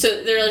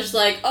 So they're just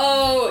like,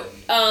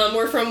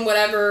 we're from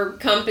whatever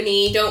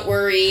company, don't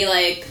worry,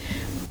 like,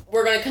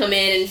 we're gonna come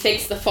in and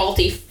fix the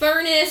faulty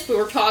furnace, we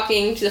were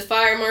talking to the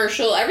fire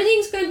marshal,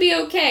 everything's gonna be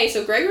okay.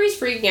 So Gregory's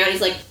freaking out, he's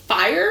like,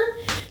 fire?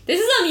 This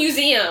is a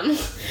museum.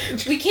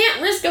 We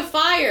can't risk a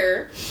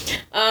fire.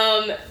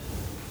 And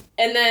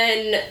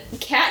then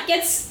Kat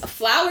gets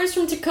flowers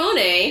from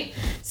Tacone.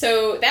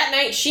 So that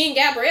night, she and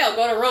Gabrielle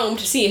go to Rome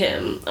to see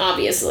him,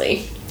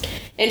 obviously.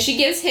 And she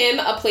gives him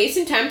a place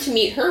and time to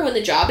meet her when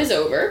the job is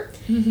over.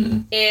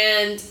 Mm-hmm.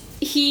 And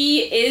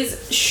he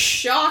is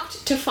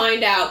shocked to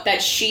find out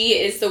that she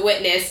is the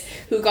witness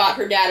who got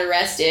her dad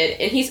arrested.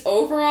 And he's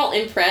overall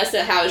impressed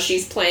at how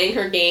she's playing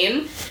her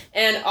game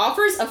and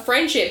offers a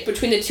friendship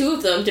between the two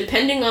of them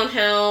depending on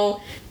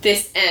how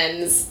this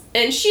ends.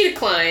 And she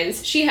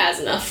declines. She has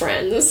enough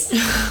friends.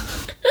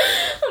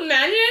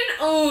 Imagine,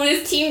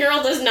 this teen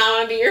girl does not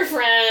want to be your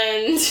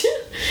friend.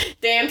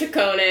 Damn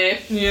Tacone.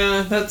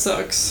 Yeah, that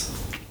sucks.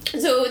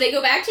 So they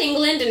go back to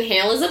England, and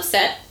Hale is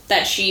upset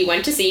that she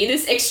went to see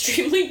this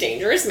extremely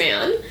dangerous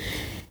man.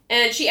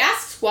 And she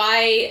asks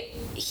why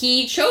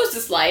he chose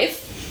this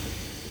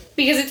life.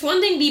 Because it's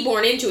one thing to be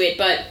born into it,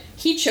 but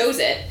he chose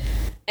it.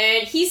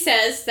 And he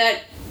says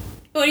that...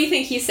 What do you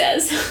think he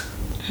says?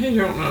 I don't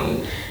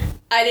know.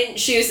 I didn't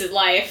choose his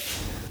life.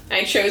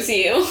 I chose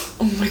you.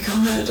 Oh my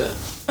god.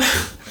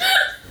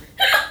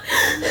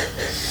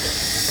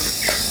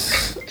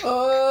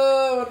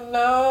 Oh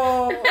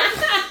no.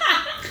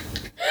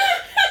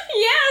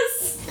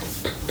 Yes.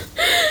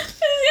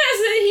 Yes,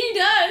 he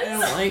does. I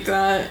don't like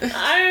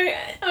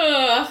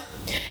that.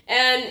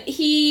 And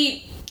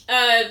he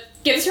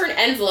gives her an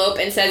envelope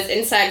and says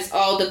inside is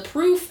all the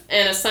proof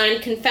and a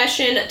signed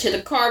confession to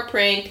the car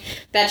prank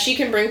that she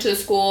can bring to the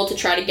school to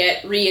try to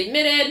get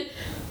readmitted.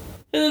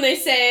 And then they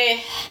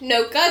say,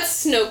 no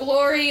guts, no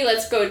glory,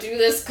 let's go do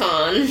this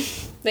con.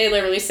 They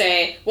literally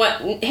say,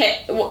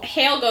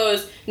 Hale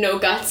goes, no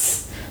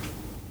guts.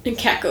 And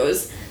Kat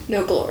goes,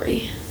 no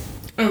glory.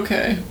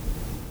 Okay.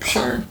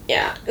 Sure.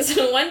 Yeah.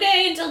 So one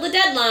day until the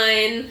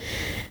deadline,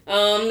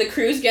 the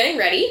crew's getting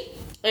ready.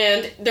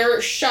 And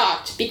they're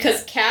shocked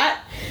because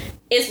Kat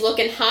is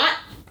looking hot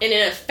and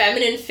in a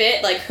feminine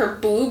fit. Like, her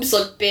boobs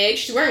look big.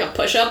 She's wearing a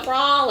push-up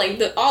bra. Like,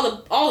 all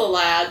the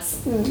lads,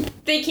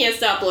 they can't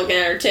stop looking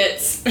at her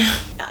tits.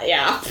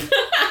 Yeah.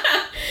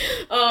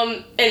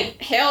 And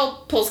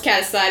Hale pulls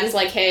Kat aside and is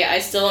like, hey, I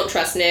still don't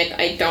trust Nick.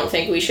 I don't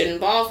think we should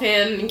involve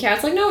him. And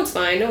Kat's like, no, it's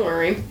fine. Don't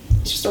worry.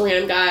 It's just a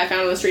random guy I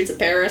found on the streets of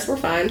Paris. We're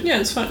fine.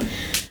 Yeah, it's fine.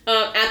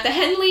 At the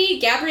Henley,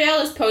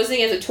 Gabrielle is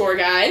posing as a tour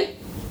guide.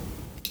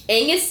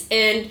 Angus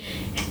and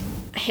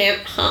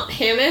Hamish,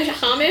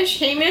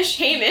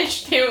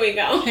 there we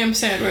go. Ham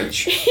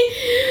sandwich.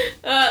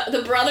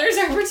 The brothers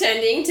are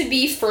pretending to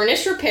be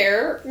furnace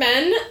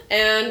repairmen,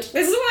 and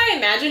this is why I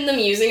imagine them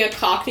using a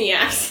Cockney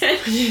accent.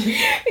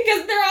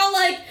 Because they're all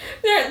like,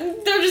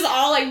 they're just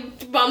all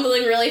like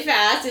bumbling really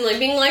fast and like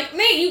being like,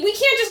 mate, we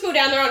can't just go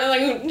down there and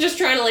like just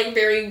trying to like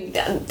very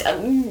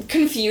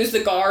confuse the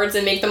guards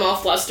and make them all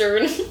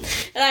flustered.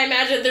 And I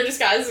imagine their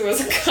disguise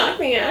was a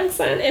Cockney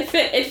accent. It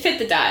fit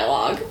the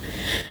dialogue.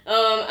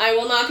 I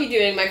will not be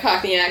doing my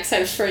Cockney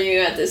accent for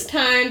you at this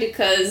time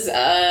because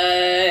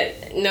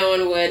no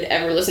one would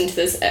ever listen to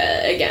this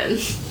again.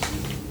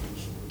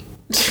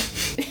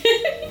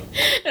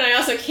 And I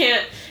also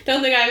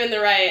don't think I'm in the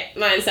right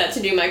mindset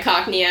to do my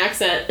Cockney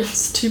accent.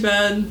 It's too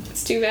bad.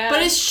 It's too bad.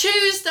 But it's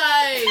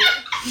Tuesday!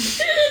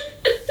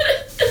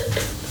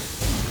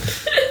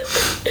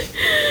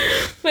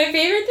 My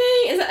favorite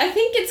thing is, I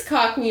think it's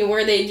Cockney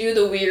where they do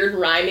the weird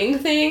rhyming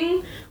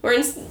thing, where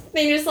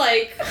they just,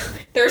 like,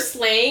 their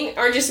slang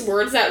are just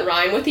words that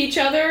rhyme with each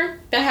other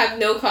that have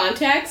no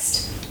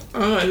context.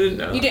 Oh, I didn't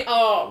know. You did.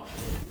 Oh,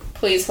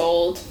 please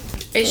hold.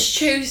 It's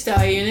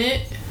Tuesday,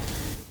 innit?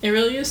 It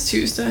really is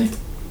Tuesday.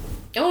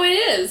 Oh, it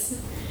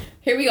is.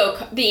 Here we go.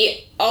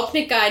 The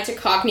ultimate guide to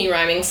Cockney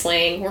rhyming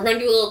slang. We're going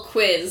to do a little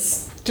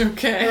quiz.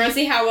 Okay. We're going to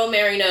see how well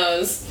Mary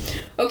knows.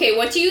 Okay,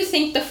 what do you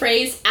think the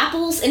phrase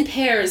apples and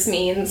pears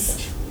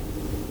means?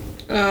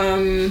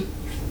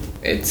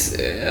 It's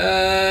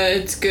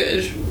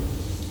good.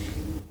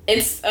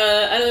 It's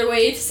another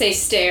way to say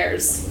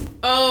stairs.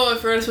 Oh, I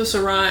forgot it's supposed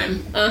to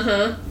rhyme.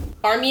 Uh-huh.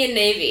 Army and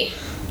Navy.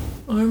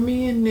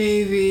 Army and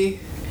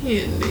Navy.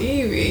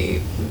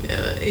 Navy.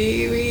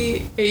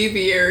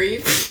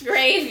 Aviary.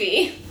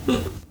 Gravy.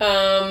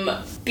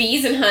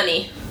 Bees and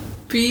honey.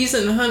 Bees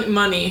and honey.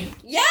 Money.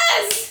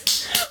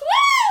 Yes!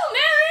 Woo!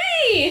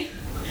 Mary!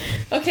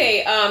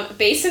 Okay,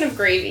 basin of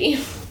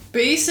gravy.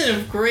 Basin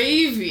of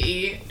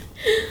gravy.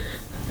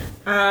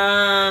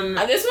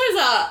 This was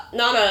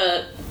not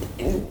a...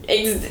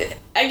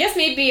 I guess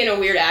maybe in a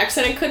weird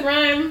accent it could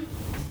rhyme.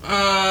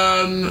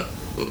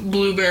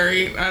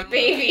 Blueberry.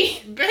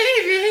 Baby.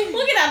 Baby!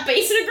 Look at that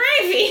basin of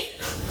gravy!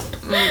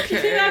 Okay.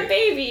 Look at that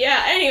baby,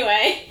 yeah,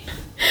 anyway.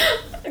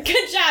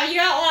 Good job, you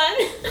got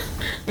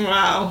one.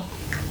 Wow.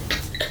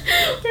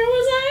 Where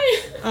was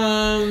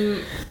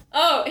I?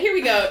 Oh, here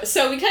we go.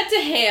 So we cut to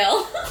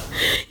Hale.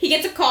 He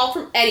gets a call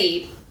from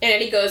Eddie, and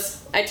Eddie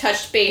goes, I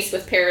touched base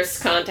with Paris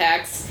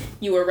contacts.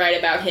 You were right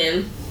about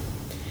him.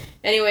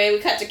 Anyway, we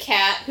cut to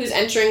Kat, who's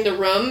entering the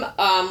room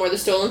where the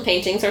stolen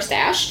paintings are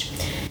stashed.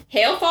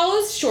 Hale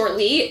follows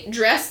shortly,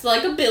 dressed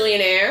like a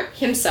billionaire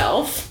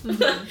himself,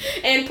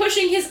 and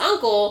pushing his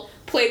uncle,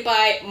 played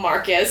by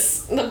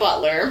Marcus, the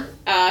butler,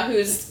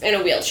 who's in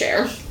a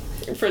wheelchair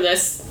for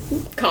this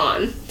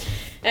con.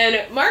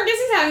 And Marcus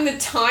is having the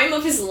time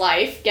of his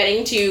life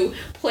getting to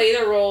play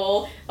the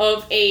role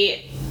of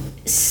a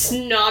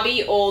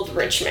snobby old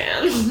rich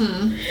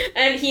man.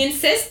 And he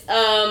insists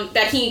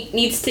that he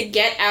needs to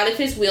get out of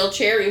his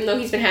wheelchair, even though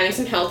he's been having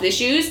some health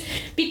issues,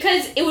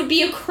 because it would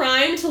be a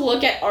crime to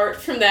look at art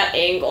from that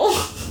angle.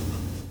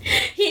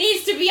 He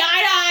needs to be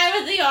eye to eye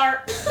with the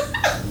art.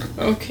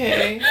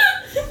 Okay.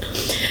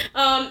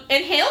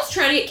 And Hale's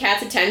trying to get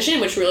Kat's attention,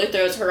 which really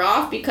throws her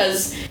off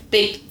because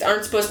they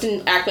aren't supposed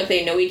to act like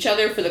they know each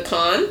other for the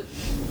con.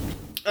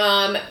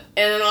 And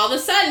then all of a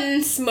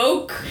sudden,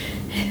 smoke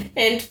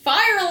and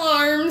fire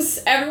alarms,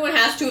 everyone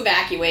has to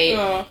evacuate.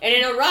 Oh. And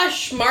in a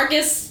rush,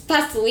 Marcus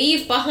has to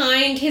leave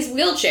behind his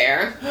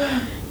wheelchair.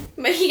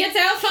 But he gets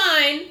out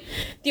fine.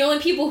 The only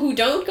people who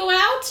don't go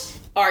out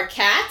are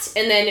Kat,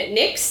 and then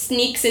Nick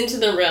sneaks into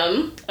the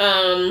room.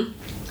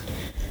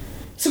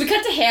 So we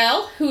cut to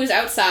Hale, who is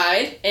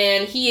outside,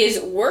 and he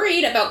is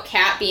worried about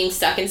Kat being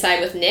stuck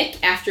inside with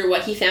Nick after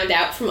what he found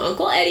out from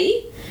Uncle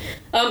Eddie.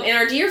 And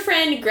our dear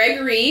friend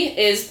Gregory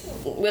is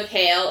with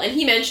Hale, and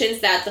he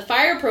mentions that the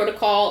fire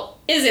protocol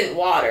isn't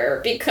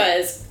water,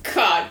 because,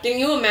 God, can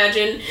you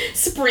imagine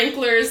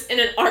sprinklers in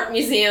an art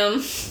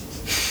museum?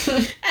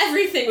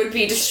 Everything would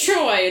be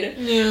destroyed.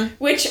 Yeah.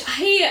 Which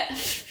I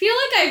feel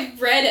like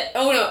I've read,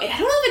 oh no, I don't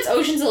know if it's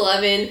Ocean's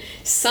 11,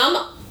 some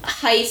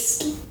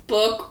heist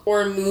book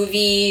or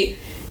movie,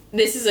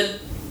 this is a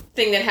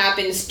thing that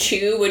happens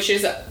too, which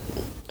is,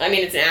 I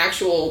mean, it's an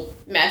actual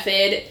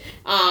method.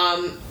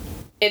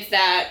 It's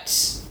that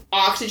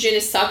oxygen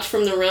is sucked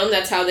from the room.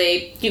 That's how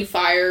they do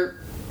fire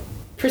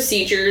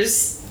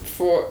procedures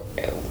for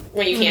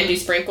when you can't do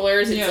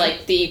sprinklers. It's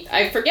like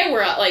I forget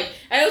where, like,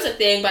 I know it's a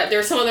thing, but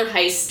there's some other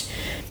heist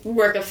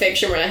work of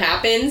fiction where that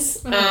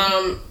happens.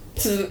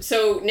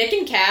 So Nick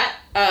and Kat,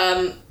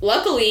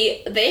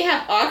 luckily, they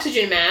have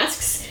oxygen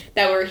masks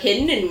that were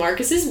hidden in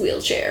Marcus's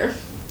wheelchair.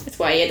 That's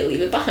why he had to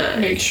leave it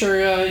behind. Make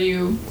sure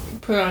you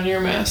put on your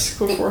mask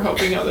before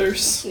helping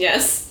others.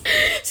 Yes.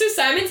 So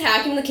Simon's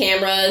hacking the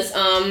cameras,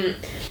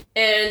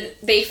 and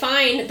they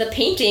find the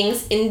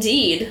paintings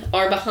indeed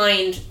are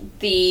behind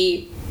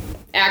the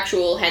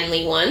actual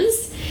Henley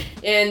ones.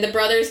 And the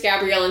brothers,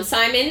 Gabrielle and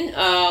Simon,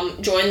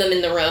 join them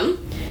in the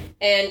room.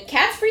 And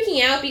Kat's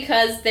freaking out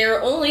because there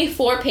are only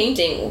 4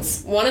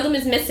 paintings. One of them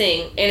is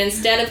missing, and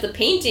instead of the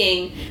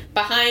painting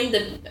behind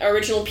the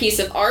original piece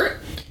of art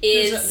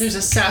is... There's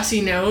a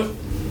sassy note.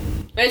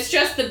 It's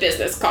just the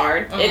business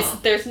card.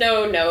 There's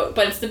no note,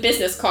 but it's the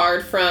business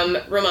card from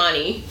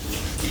Romani.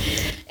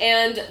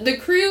 And the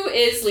crew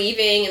is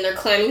leaving, and they're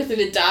climbing through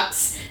the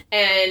ducts,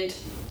 and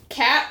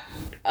Kat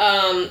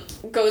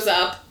goes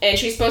up, and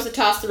she's supposed to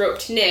toss the rope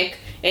to Nick,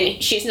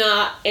 and she's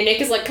not, and Nick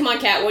is like, come on,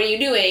 Kat, what are you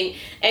doing?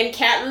 And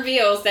Kat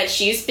reveals that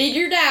she's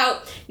figured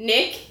out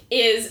Nick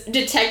is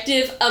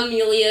Detective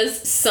Amelia's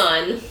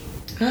son.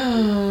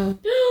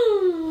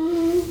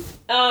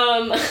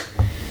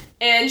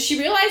 And she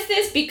realized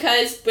this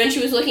because when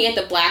she was looking at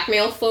the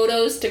blackmail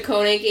photos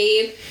Takone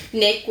gave,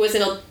 Nick was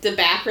in the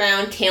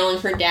background tailing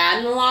her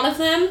dad in a lot of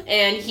them,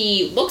 and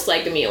he looks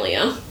like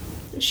Amelia,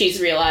 she's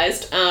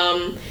realized.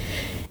 And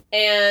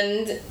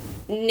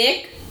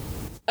Nick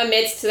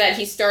admits that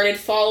he started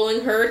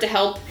following her to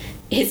help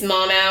his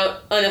mom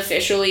out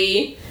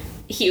unofficially.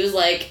 He was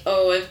like,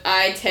 oh, if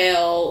I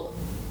tell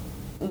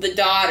the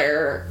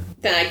daughter,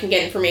 then I can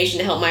get information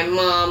to help my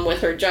mom with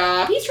her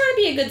job. He's trying to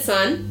be a good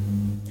son.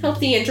 Help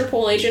the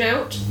Interpol agent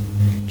out.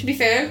 To be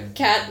fair,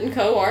 Kat and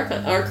Co.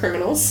 are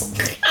criminals.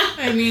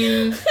 I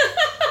mean...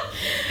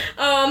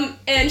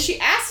 And she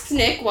asks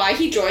Nick why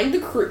he joined the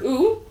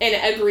crew and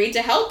agreed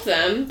to help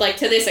them, like,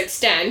 to this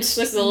extent. This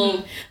is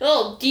a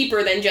little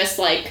deeper than just,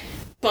 like,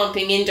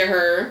 bumping into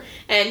her.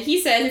 And he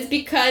says it's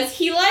because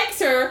he likes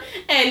her.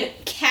 And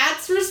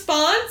Kat's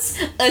response,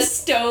 a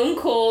stone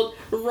cold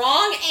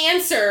wrong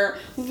answer,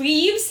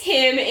 leaves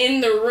him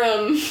in the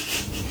room.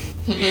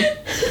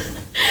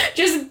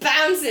 Just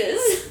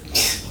bounces.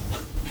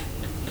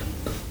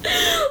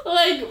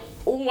 Like,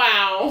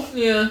 wow.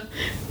 Yeah.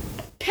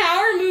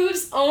 Power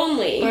moves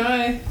only.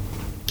 Bye.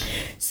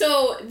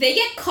 So they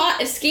get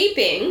caught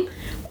escaping,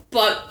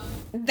 but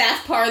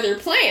that's part of their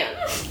plan.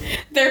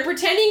 They're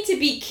pretending to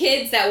be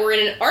kids that were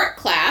in an art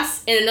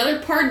class in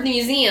another part of the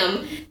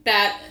museum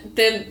that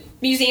the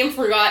museum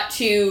forgot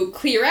to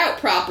clear out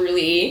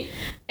properly.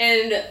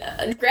 And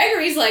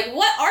Gregory's like,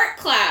 what art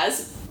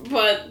class?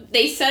 But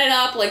they set it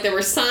up like there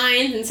were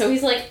signs, and so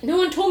he's like, no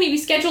one told me we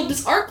scheduled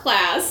this art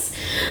class.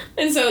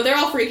 And so they're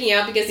all freaking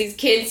out because these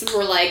kids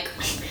were like...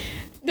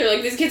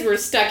 these kids were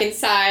stuck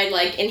inside,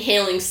 like,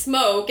 inhaling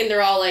smoke, and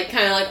they're all, like,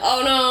 kind of like,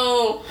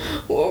 oh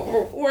no,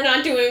 we're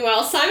not doing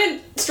well. Simon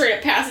straight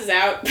up passes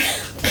out.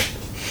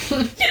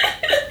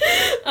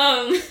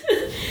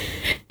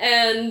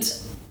 And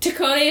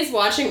Takone is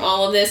watching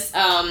all of this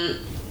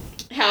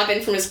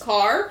happen from his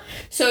car.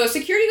 So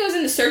security goes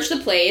in to search the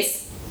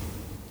place,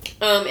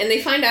 and they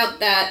find out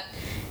that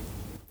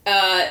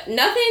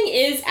nothing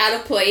is out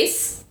of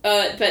place,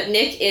 but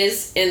Nick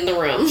is in the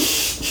room.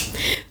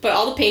 But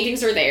all the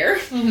paintings are there.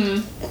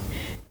 Mm-hmm.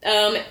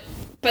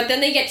 But then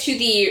they get to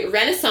the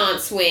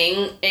Renaissance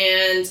wing,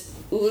 and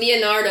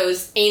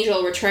Leonardo's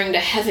Angel Returning to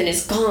Heaven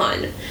is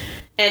gone.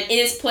 And in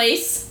its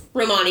place,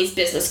 Romani's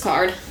business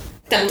card.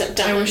 Dun, dun,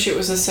 dun. I wish it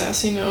was a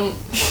sassy note.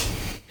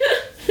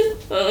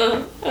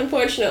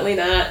 Unfortunately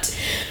not.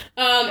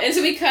 And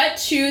so we cut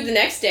to the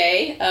next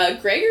day.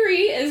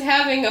 Gregory is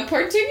having a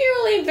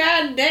particularly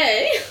bad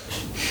day.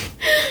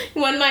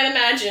 One might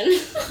imagine.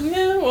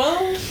 Yeah,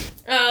 well...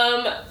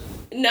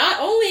 Not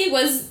only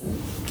was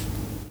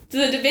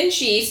the Da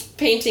Vinci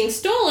painting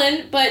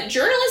stolen, but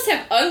journalists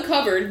have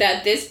uncovered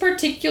that this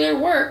particular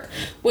work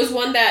was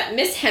one that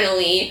Miss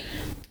Henley,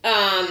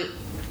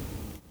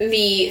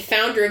 the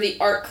founder of the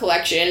art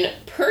collection,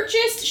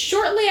 purchased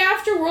shortly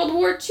after World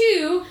War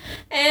II,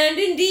 and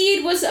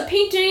indeed was a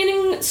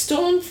painting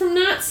stolen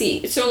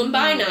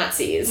by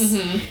Nazis.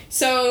 Mm-hmm.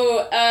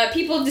 So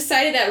people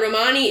decided that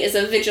Romani is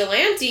a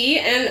vigilante,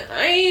 and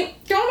I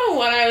don't know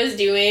what I was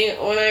doing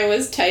when I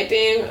was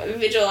typing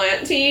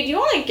vigilante. Do you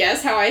want to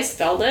guess how I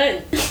spelled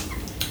it?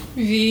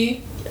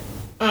 V-I-L...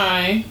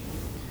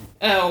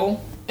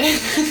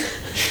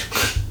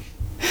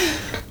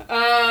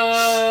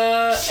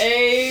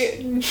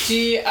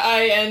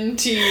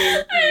 A-G-I-N-T. You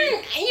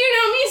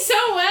know me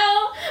so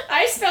well.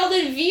 I spelled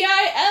it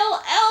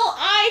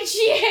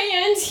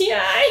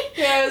V-I-L-L-I-G-A-N-T-I.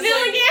 Yeah, I was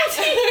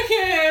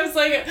Vigilanti. I was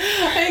like,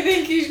 I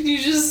think you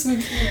just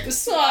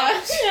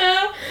Slosh.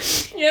 Yeah.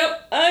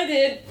 Yep, I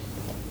did.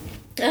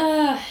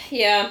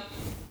 Yeah.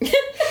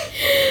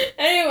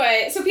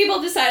 Anyway, so people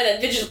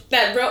decided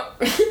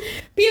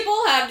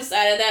people have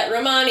decided that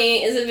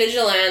Romani is a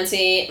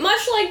vigilante,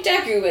 much like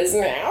Deku is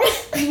now.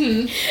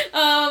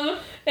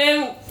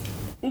 And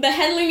the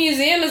Henley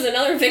Museum is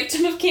another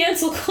victim of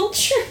cancel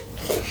culture.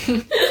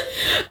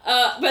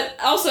 But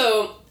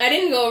also, I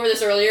didn't go over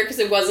this earlier because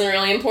it wasn't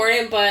really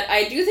important, but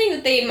I do think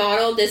that they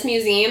modeled this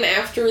museum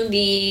after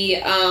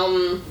the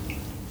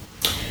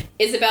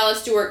Isabella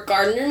Stewart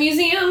Gardner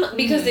Museum,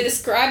 because they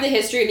describe the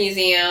history of the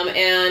museum,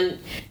 and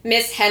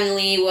Miss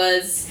Henley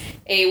was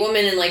a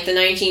woman in like the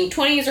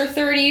 1920s or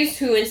 30s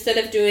who, instead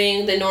of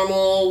doing the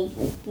normal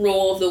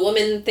role of the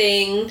woman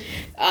thing,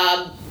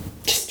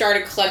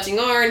 started collecting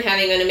art and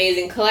having an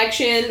amazing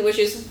collection, which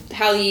is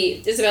how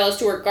the Isabella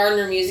Stewart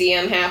Gardner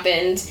Museum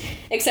happened,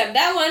 except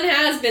that one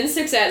has been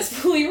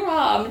successfully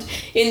robbed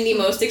in the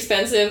most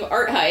expensive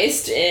art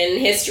heist in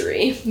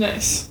history.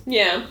 Nice.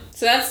 Yeah,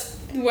 so that's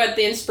what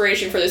the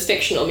inspiration for this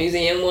fictional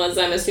museum was,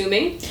 I'm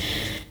assuming.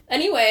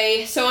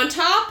 Anyway, so on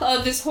top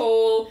of this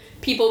whole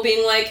people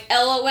being like,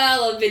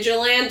 LOL, a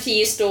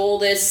vigilante stole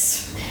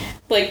this,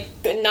 like,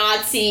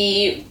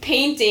 Nazi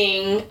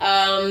painting,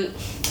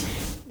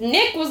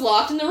 Nick was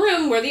locked in the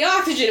room where the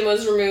oxygen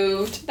was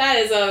removed. That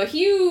is a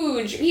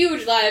huge,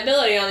 huge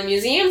liability on the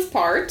museum's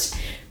part.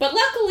 But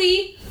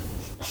luckily,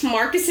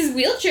 Marcus's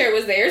wheelchair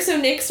was there, so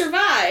Nick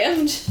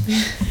survived.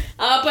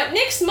 But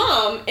Nick's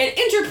mom, an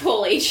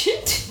Interpol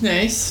agent,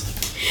 Nice.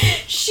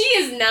 She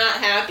is not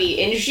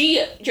happy, and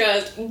she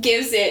just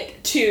gives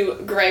it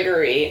to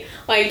Gregory.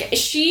 Like,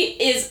 she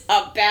is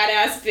a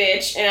badass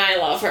bitch, and I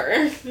love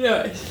her.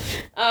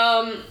 Nice.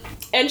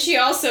 And she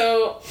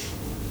also,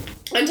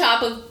 on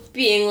top of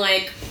being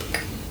like,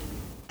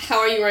 how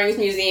are you running this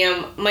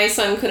museum? My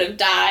son could have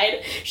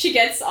died. She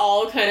gets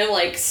all kind of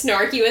like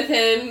snarky with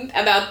him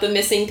about the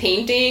missing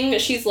painting.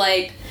 She's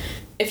like,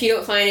 if you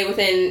don't find it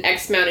within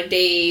X amount of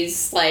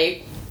days,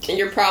 like,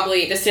 you're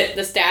probably, the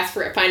stats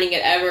for finding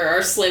it ever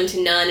are slim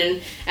to none,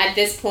 and at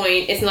this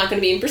point, it's not going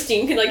to be in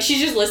pristine. Like, she's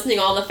just listing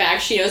all the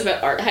facts she knows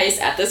about art heists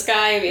at this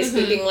guy,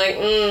 basically being like,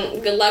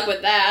 good luck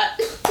with that.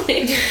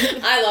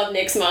 I love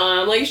Nick's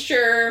mom. Like,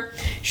 sure,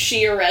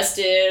 she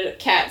arrested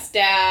Kat's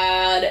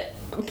dad,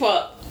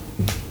 but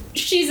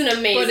she's an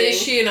amazing... But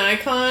is she an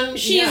icon?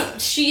 She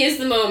is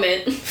the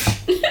moment.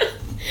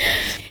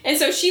 And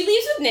so she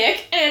leaves with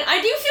Nick, and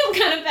I do feel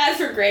kind of bad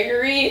for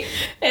Gregory,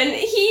 and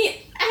he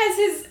has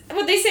his,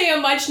 what they say, a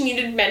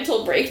much-needed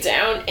mental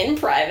breakdown in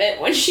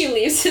private when she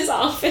leaves his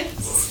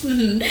office.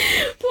 Mm-hmm.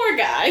 Poor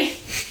guy.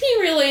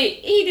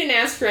 He didn't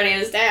ask for any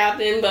of this to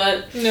happen,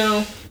 but...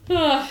 No.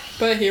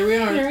 But here we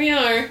are. Here we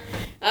are.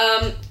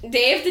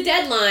 Day of the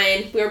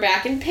deadline, we're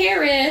back in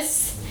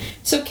Paris.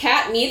 So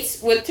Kat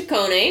meets with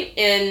Tacone,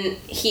 and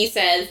he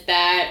says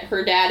that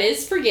her dad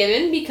is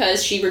forgiven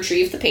because she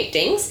retrieved the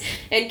paintings.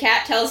 And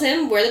Kat tells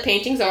him where the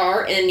paintings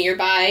are in a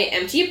nearby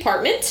empty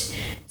apartment.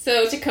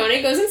 So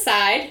Tacone goes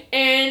inside,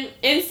 and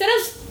instead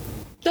of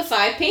the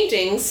 5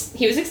 paintings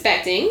he was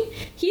expecting,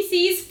 he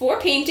sees 4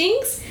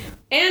 paintings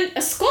and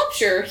a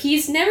sculpture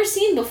he's never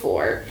seen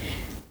before.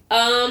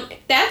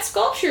 That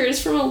sculpture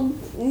is from a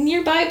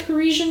nearby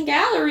Parisian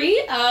gallery,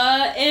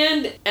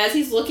 and as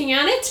he's looking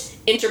at it,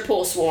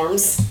 Interpol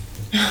swarms.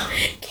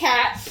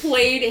 Kat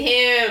played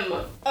him.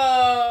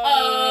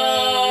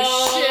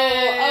 Oh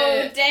shit.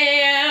 Oh,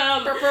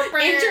 damn.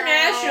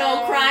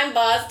 International crime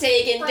boss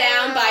taken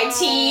down by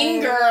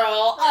teen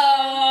girl.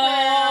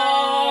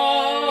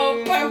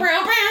 Oh.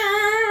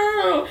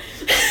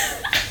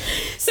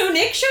 So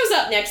Nick shows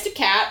up next to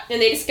Kat,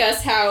 and they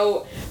discuss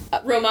how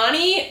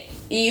Romani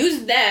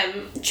used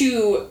them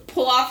to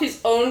pull off his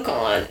own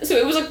con. So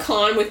it was a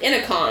con within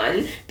a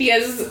con.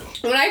 Because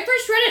when I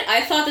first read it,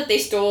 I thought that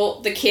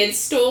the kids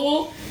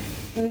stole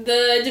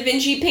the Da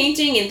Vinci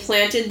painting and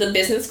planted the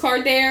business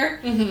card there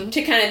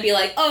to kind of be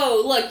like,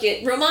 oh, look,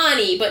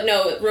 Romani. But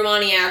no,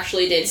 Romani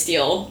actually did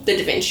steal the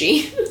Da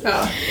Vinci.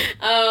 Oh.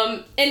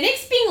 And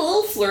Nick's being a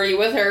little flirty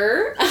with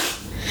her.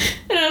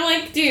 And I'm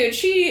like, dude,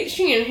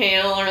 she and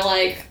Hale are,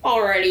 like,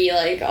 already,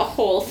 like, a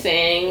whole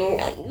thing.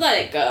 Let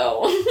it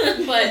go.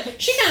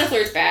 But she kind of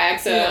flirts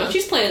back, so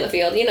she's playing the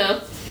field, you know.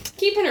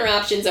 Keeping her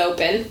options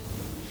open.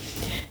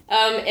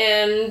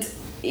 And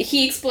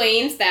he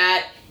explains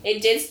that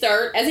it did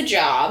start as a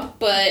job,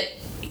 but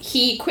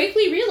he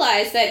quickly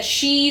realized that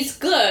she's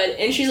good.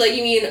 And she's like,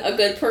 you mean a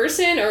good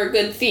person or a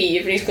good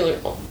thief? And he's going,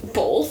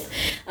 both.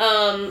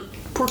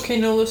 ¿Por qué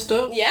no lo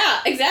estoy?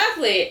 Yeah,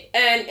 exactly.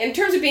 And in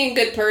terms of being a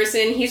good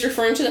person, he's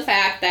referring to the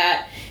fact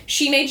that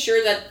she made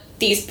sure that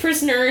these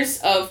prisoners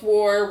of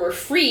war were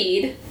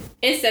freed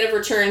instead of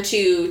returned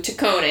to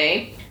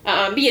Tacone.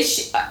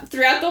 Because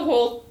throughout the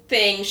whole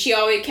thing, she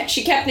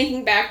kept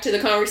thinking back to the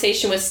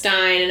conversation with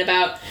Stein and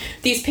about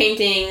these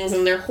paintings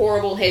and their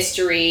horrible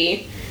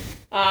history.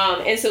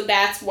 And so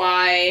that's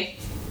why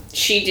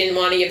she didn't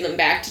want to give them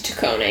back to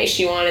Tacone.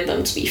 She wanted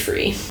them to be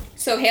free.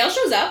 So Hale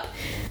shows up.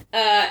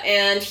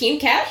 And he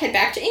and Kat head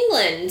back to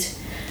England.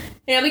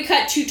 Now we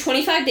cut to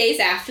 25 days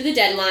after the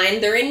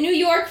deadline. They're in New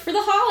York for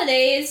the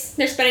holidays.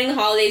 They're spending the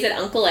holidays at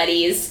Uncle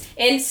Eddie's.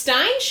 And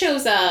Stein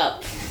shows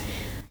up.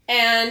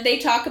 And they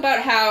talk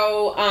about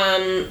how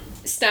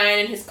Stein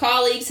and his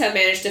colleagues have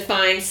managed to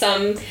find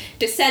some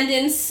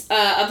descendants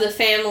of the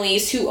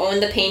families who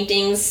owned the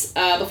paintings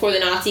before the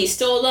Nazis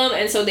stole them.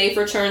 And so they've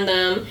returned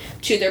them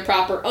to their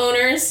proper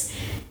owners.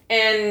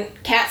 And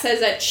Kat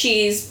says that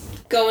she's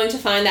going to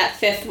find that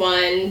 5th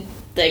one,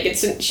 like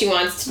she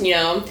wants to,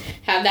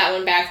 have that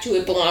one back to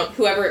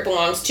whoever it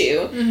belongs to.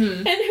 Mm-hmm.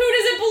 And who does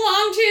it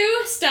belong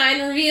to?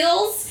 Stein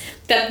reveals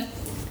that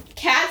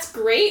Kat's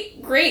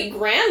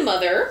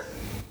great-great-grandmother,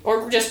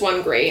 or just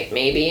one great,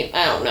 maybe,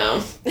 I don't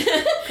know.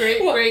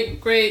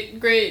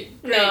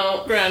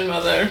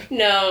 Great-great-great-great-grandmother.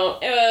 No.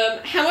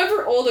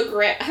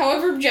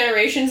 However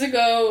generations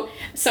ago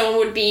someone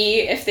would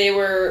be if they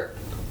were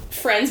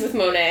friends with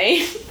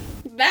Monet.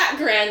 That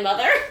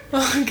grandmother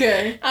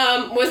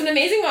was an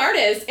amazing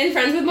artist and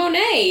friends with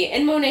Monet,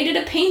 and Monet did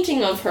a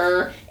painting of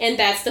her, and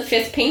that's the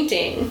 5th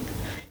painting.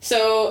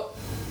 So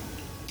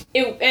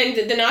and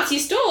the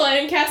Nazis stole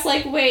it, and Kat's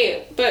like,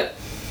 wait, but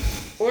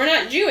we're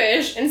not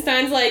Jewish. And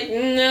Stein's like,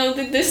 no,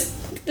 the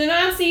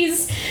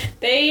Nazis,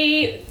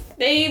 they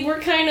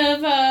were kind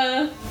of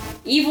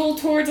evil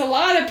towards a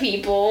lot of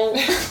people.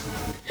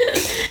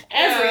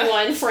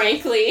 Everyone,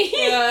 frankly.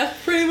 Yeah,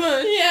 pretty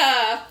much.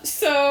 Yeah.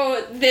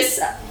 So this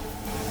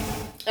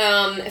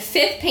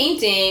Fifth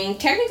painting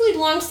technically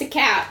belongs to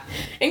Kat.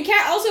 And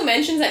Kat also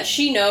mentions that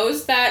she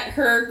knows that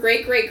her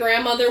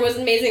great-great-grandmother was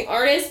an amazing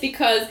artist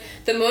because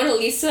the Mona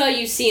Lisa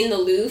you see in the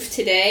Louvre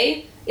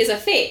today is a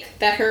fake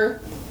that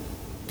her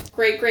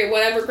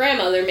great-great-whatever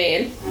grandmother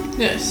made.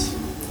 Yes.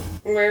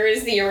 Where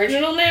is the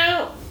original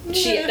now?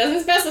 She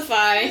doesn't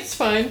specify. It's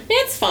fine.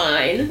 It's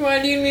fine.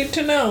 Why do you need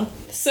to know?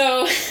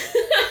 So,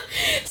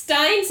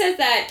 Stein says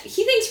that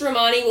he thinks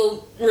Romani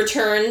will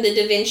return the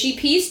Da Vinci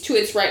piece to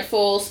its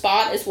rightful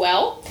spot as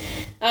well.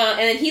 And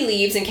then he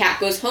leaves and Kat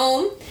goes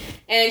home.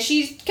 And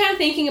she's kind of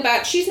thinking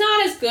about, she's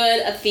not as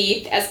good a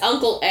thief as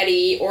Uncle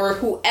Eddie or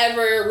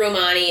whoever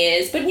Romani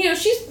is, but,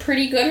 she's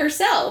pretty good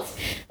herself.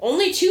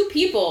 Only 2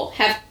 people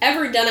have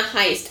ever done a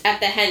heist at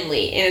the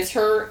Henley, and it's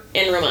her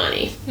and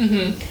Romani.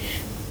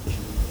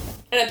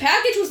 And a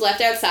package was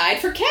left outside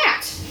for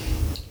Kat.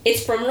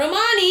 It's from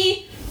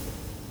Romani.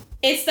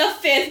 It's the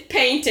 5th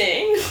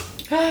painting.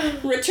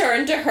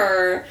 Returned to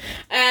her.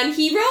 And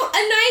he wrote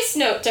a nice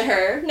note to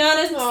her.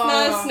 Not a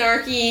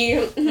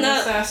snarky.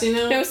 No sassy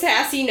note? No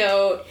sassy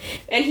note.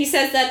 And he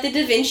says that the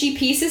Da Vinci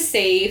piece is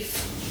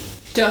safe.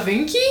 Da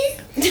Vinci?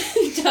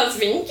 Da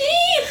Vinci?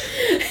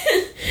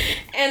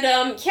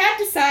 And Kat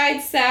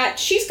decides that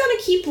she's gonna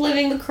keep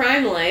living the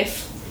crime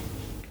life.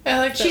 I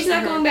like that. She's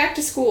not going back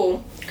to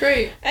school.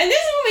 Great. And this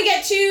is when we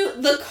get to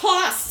the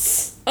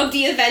costs of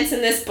the events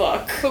in this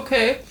book.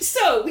 Okay.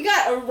 So, we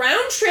got a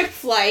round-trip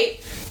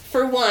flight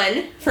for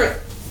one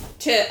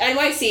to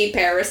NYC,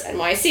 Paris,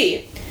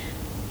 NYC.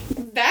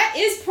 That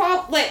is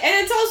probably... And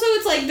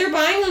it's like they're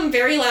buying them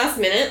very last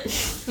minute.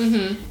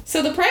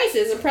 So the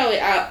prices are probably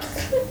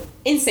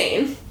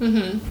insane.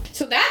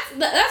 So that's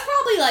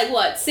probably like,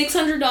 what,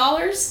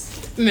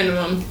 $600?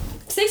 Minimum.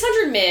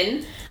 600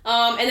 min.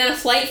 And then a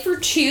flight for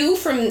 2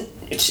 from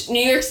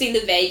New York City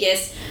to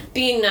Vegas,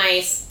 being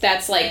nice,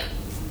 that's like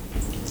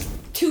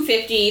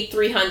 $250,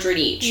 $300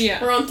 each.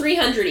 Yeah. We're on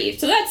 $300 each,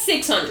 so that's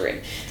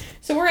 $600.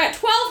 So we're at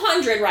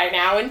 $1,200 right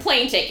now in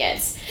plane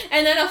tickets.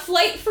 And then a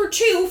flight for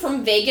 2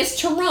 from Vegas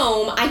to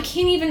Rome. I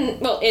can't even,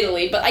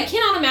 Italy, but I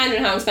cannot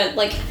imagine how expensive,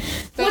 like,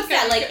 what's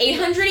that, like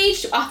 800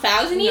 each?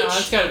 1,000 each? No,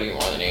 it's gotta be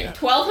more than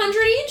 800.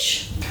 1,200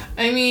 each?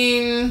 I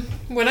mean,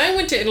 when I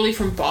went to Italy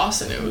from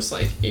Boston, it was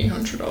like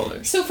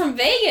 $800. So from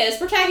Vegas,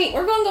 we're going to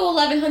go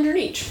 1,100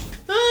 each.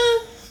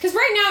 Because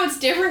right now it's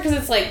different because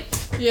it's like...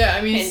 Yeah,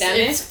 I mean,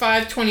 pandemic. it's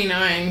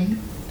 $529.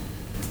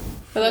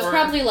 But that's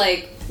probably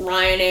like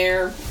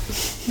Ryanair.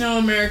 No,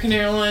 American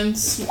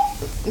Airlines.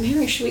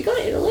 Maybe should we go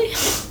to Italy?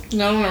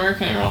 No,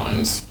 American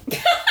Airlines.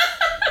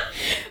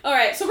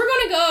 Alright, so we're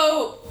going to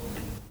go...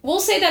 We'll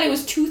say that it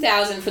was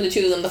 $2,000 for the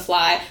 2 of them to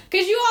fly.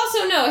 Because you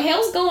also know,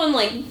 Hale's going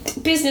like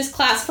business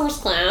class, first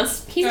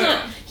class. He's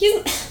not...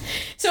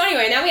 So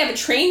anyway, now we have a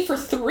train for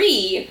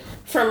 3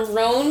 from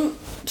Rome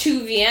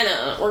to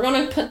Vienna. We're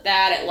going to put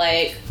that at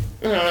like,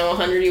 I don't know,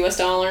 $100 US.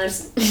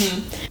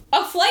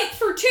 A flight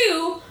for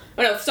 2...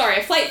 a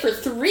flight for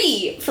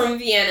 3 from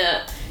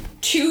Vienna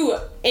to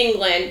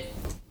England.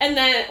 And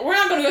then, we're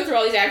not going to go through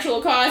all these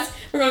actual costs.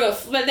 We're going to go...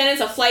 But then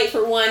it's a flight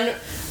for 1...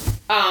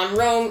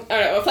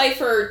 a flight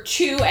for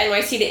 2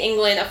 NYC to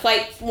England, a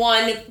flight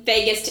 1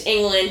 Vegas to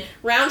England,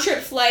 round trip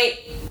flight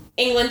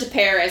England to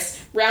Paris,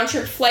 round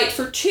trip flight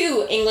for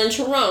 2 England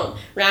to Rome,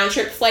 round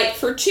trip flight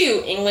for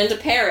 2 England to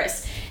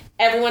Paris,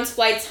 everyone's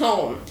flights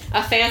home,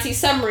 a fancy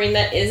submarine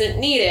that isn't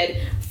needed,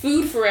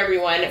 food for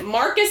everyone,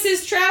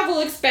 Marcus's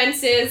travel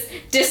expenses,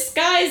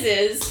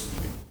 disguises.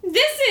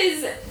 This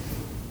is an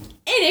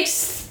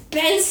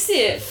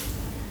expensive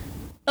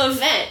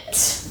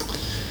event.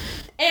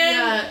 And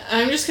yeah,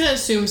 I'm just gonna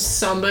assume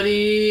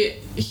somebody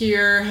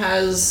here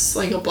has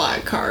like a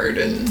black card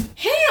and...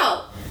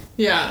 Hale!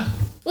 Yeah.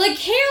 Like,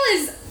 Hale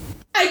is...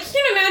 I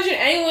can't imagine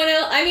anyone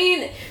else... I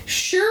mean,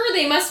 sure,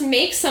 they must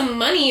make some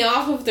money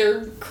off of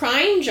their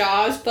crime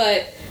jobs,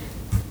 but...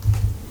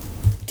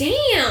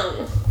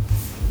 Damn!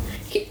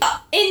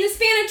 In the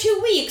span of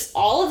 2 weeks,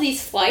 all of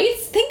these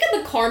flights? Think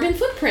of the carbon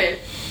footprint.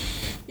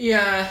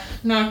 Yeah,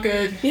 not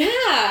good.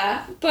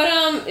 Yeah,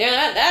 but,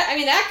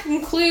 that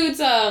concludes,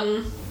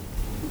 that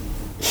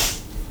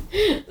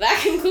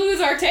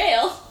concludes our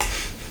tale.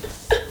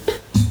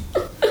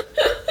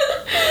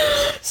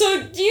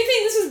 So, do you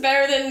think this was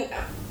better than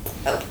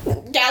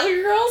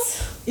Gallagher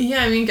Girls?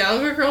 Yeah, I mean,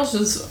 Gallagher Girls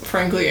was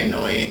frankly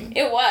annoying.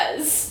 It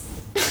was.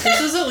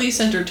 This was at least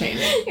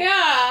entertaining. Yeah,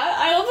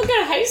 I love a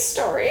good heist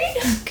story.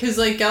 Because,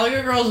 like,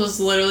 Gallagher Girls was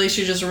literally,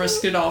 she just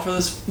risked it all for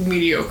this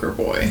mediocre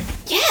boy.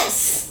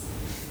 Yes!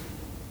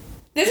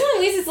 This one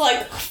at least it's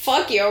like,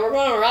 fuck you, we're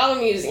going to rob a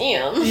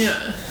museum.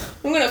 Yeah.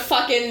 I'm gonna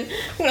fucking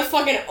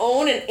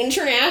own an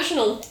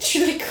international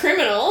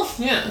criminal.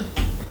 Yeah.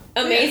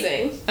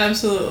 Amazing. Yeah,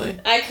 absolutely.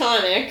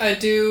 Iconic. I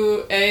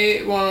do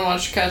want to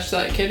watch Catch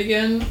That Kid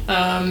again.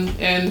 And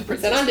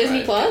is that on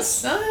Disney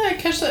Plus? I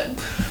Catch That.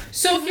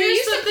 So it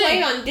used to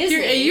play on Disney.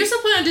 It used to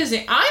play on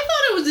Disney. I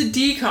thought it was a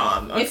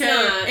DCOM. Okay? It's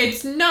not.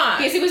 It's not.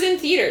 Because it was in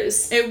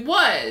theaters. It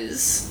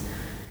was.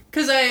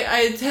 Because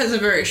it has a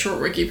very short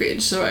wiki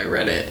page, so I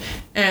read it.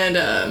 And,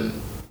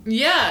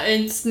 yeah,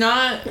 it's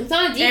not... It's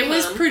not a DCOM. It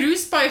was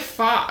produced by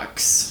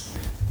Fox.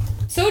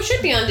 So it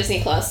should be on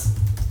Disney Plus.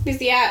 Because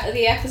the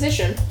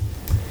acquisition.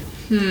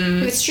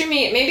 If it's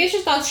streaming, maybe it's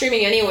just not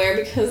streaming anywhere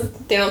because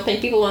they don't think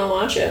people want to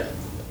watch it.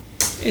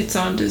 It's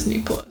on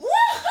Disney Plus.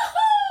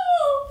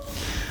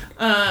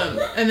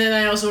 And then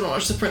I also want to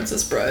watch The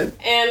Princess Bride.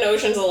 And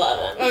Ocean's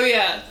 11. Oh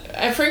yeah,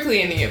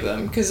 frankly any of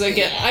them, because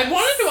again, I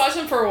wanted to watch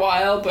them for a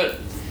while, but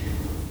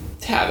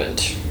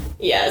haven't.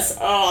 Yes.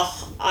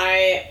 Oh,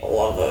 I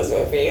love those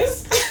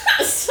movies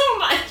so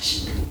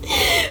much.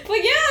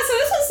 But yeah, so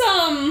this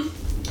was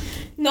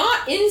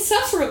not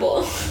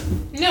insufferable.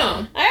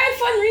 No. I had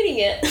fun reading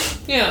it.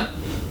 Yeah.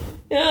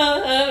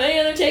 Any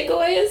other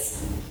takeaways?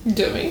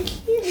 Da Vinci.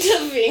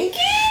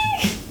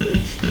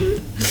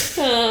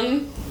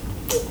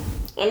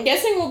 I'm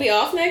guessing we'll be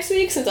off next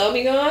week since I'll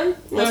be gone.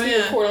 Unless we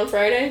record on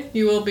Friday.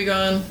 You will be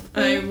gone.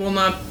 I will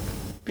not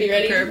be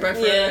ready prepared by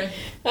Friday.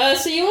 Yeah.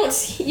 So you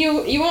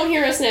won't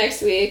hear us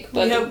next week.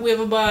 But we have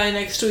a bye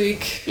next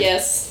week.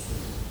 Yes.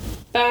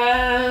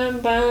 Bye,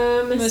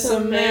 bye, Miss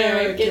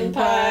American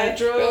Pie.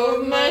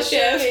 Drove my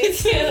Chevy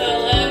to the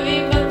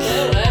levee, but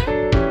the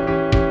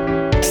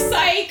levee.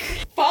 Psych!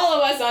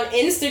 Follow us on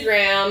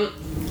Instagram,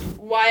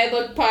 Why a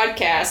Book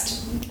Podcast.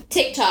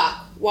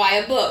 TikTok, Why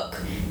a Book.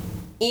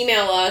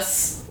 Email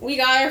us. We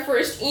got our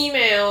first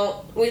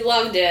email. We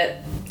loved it.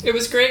 It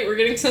was great. We're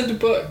getting sent a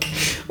book.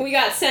 We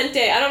got sent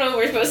I don't know if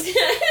we're supposed to...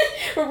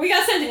 or we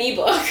got sent an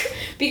ebook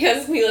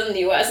because we live in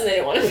the US and they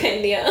didn't want to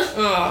pay the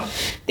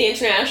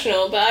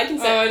international, but I can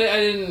send... I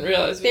didn't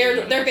realize.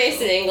 They're based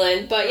in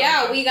England, but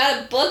yeah, we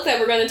got a book that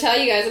we're going to tell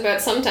you guys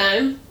about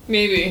sometime.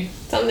 Maybe.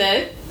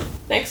 Someday.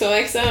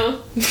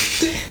 XOXO.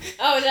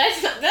 Oh, did I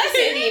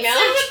say the email?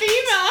 Say what the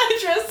email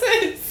address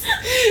is.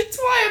 It's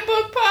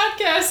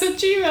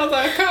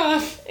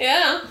whyabookpodcast@gmail.com.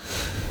 Yeah.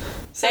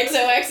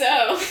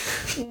 XOXO.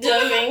 Da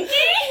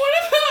Vinci. What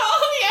about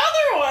all the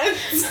other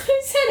ones? I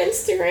said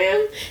Instagram,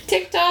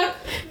 TikTok.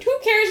 Who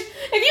cares?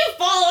 If you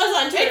follow us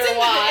on Twitter,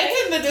 why? It's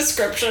in the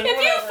description. If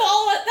you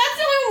follow us, that's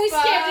the one we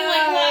skipped and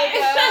like, why?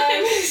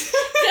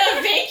 Da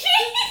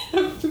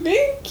Vinci.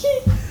 Vinci.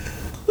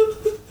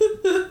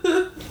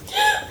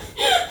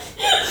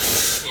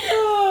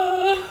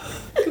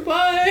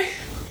 Goodbye.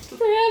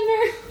 Forever.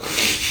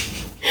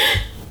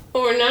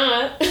 Or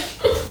not.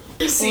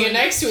 See you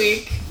next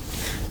week.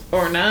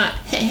 Or not.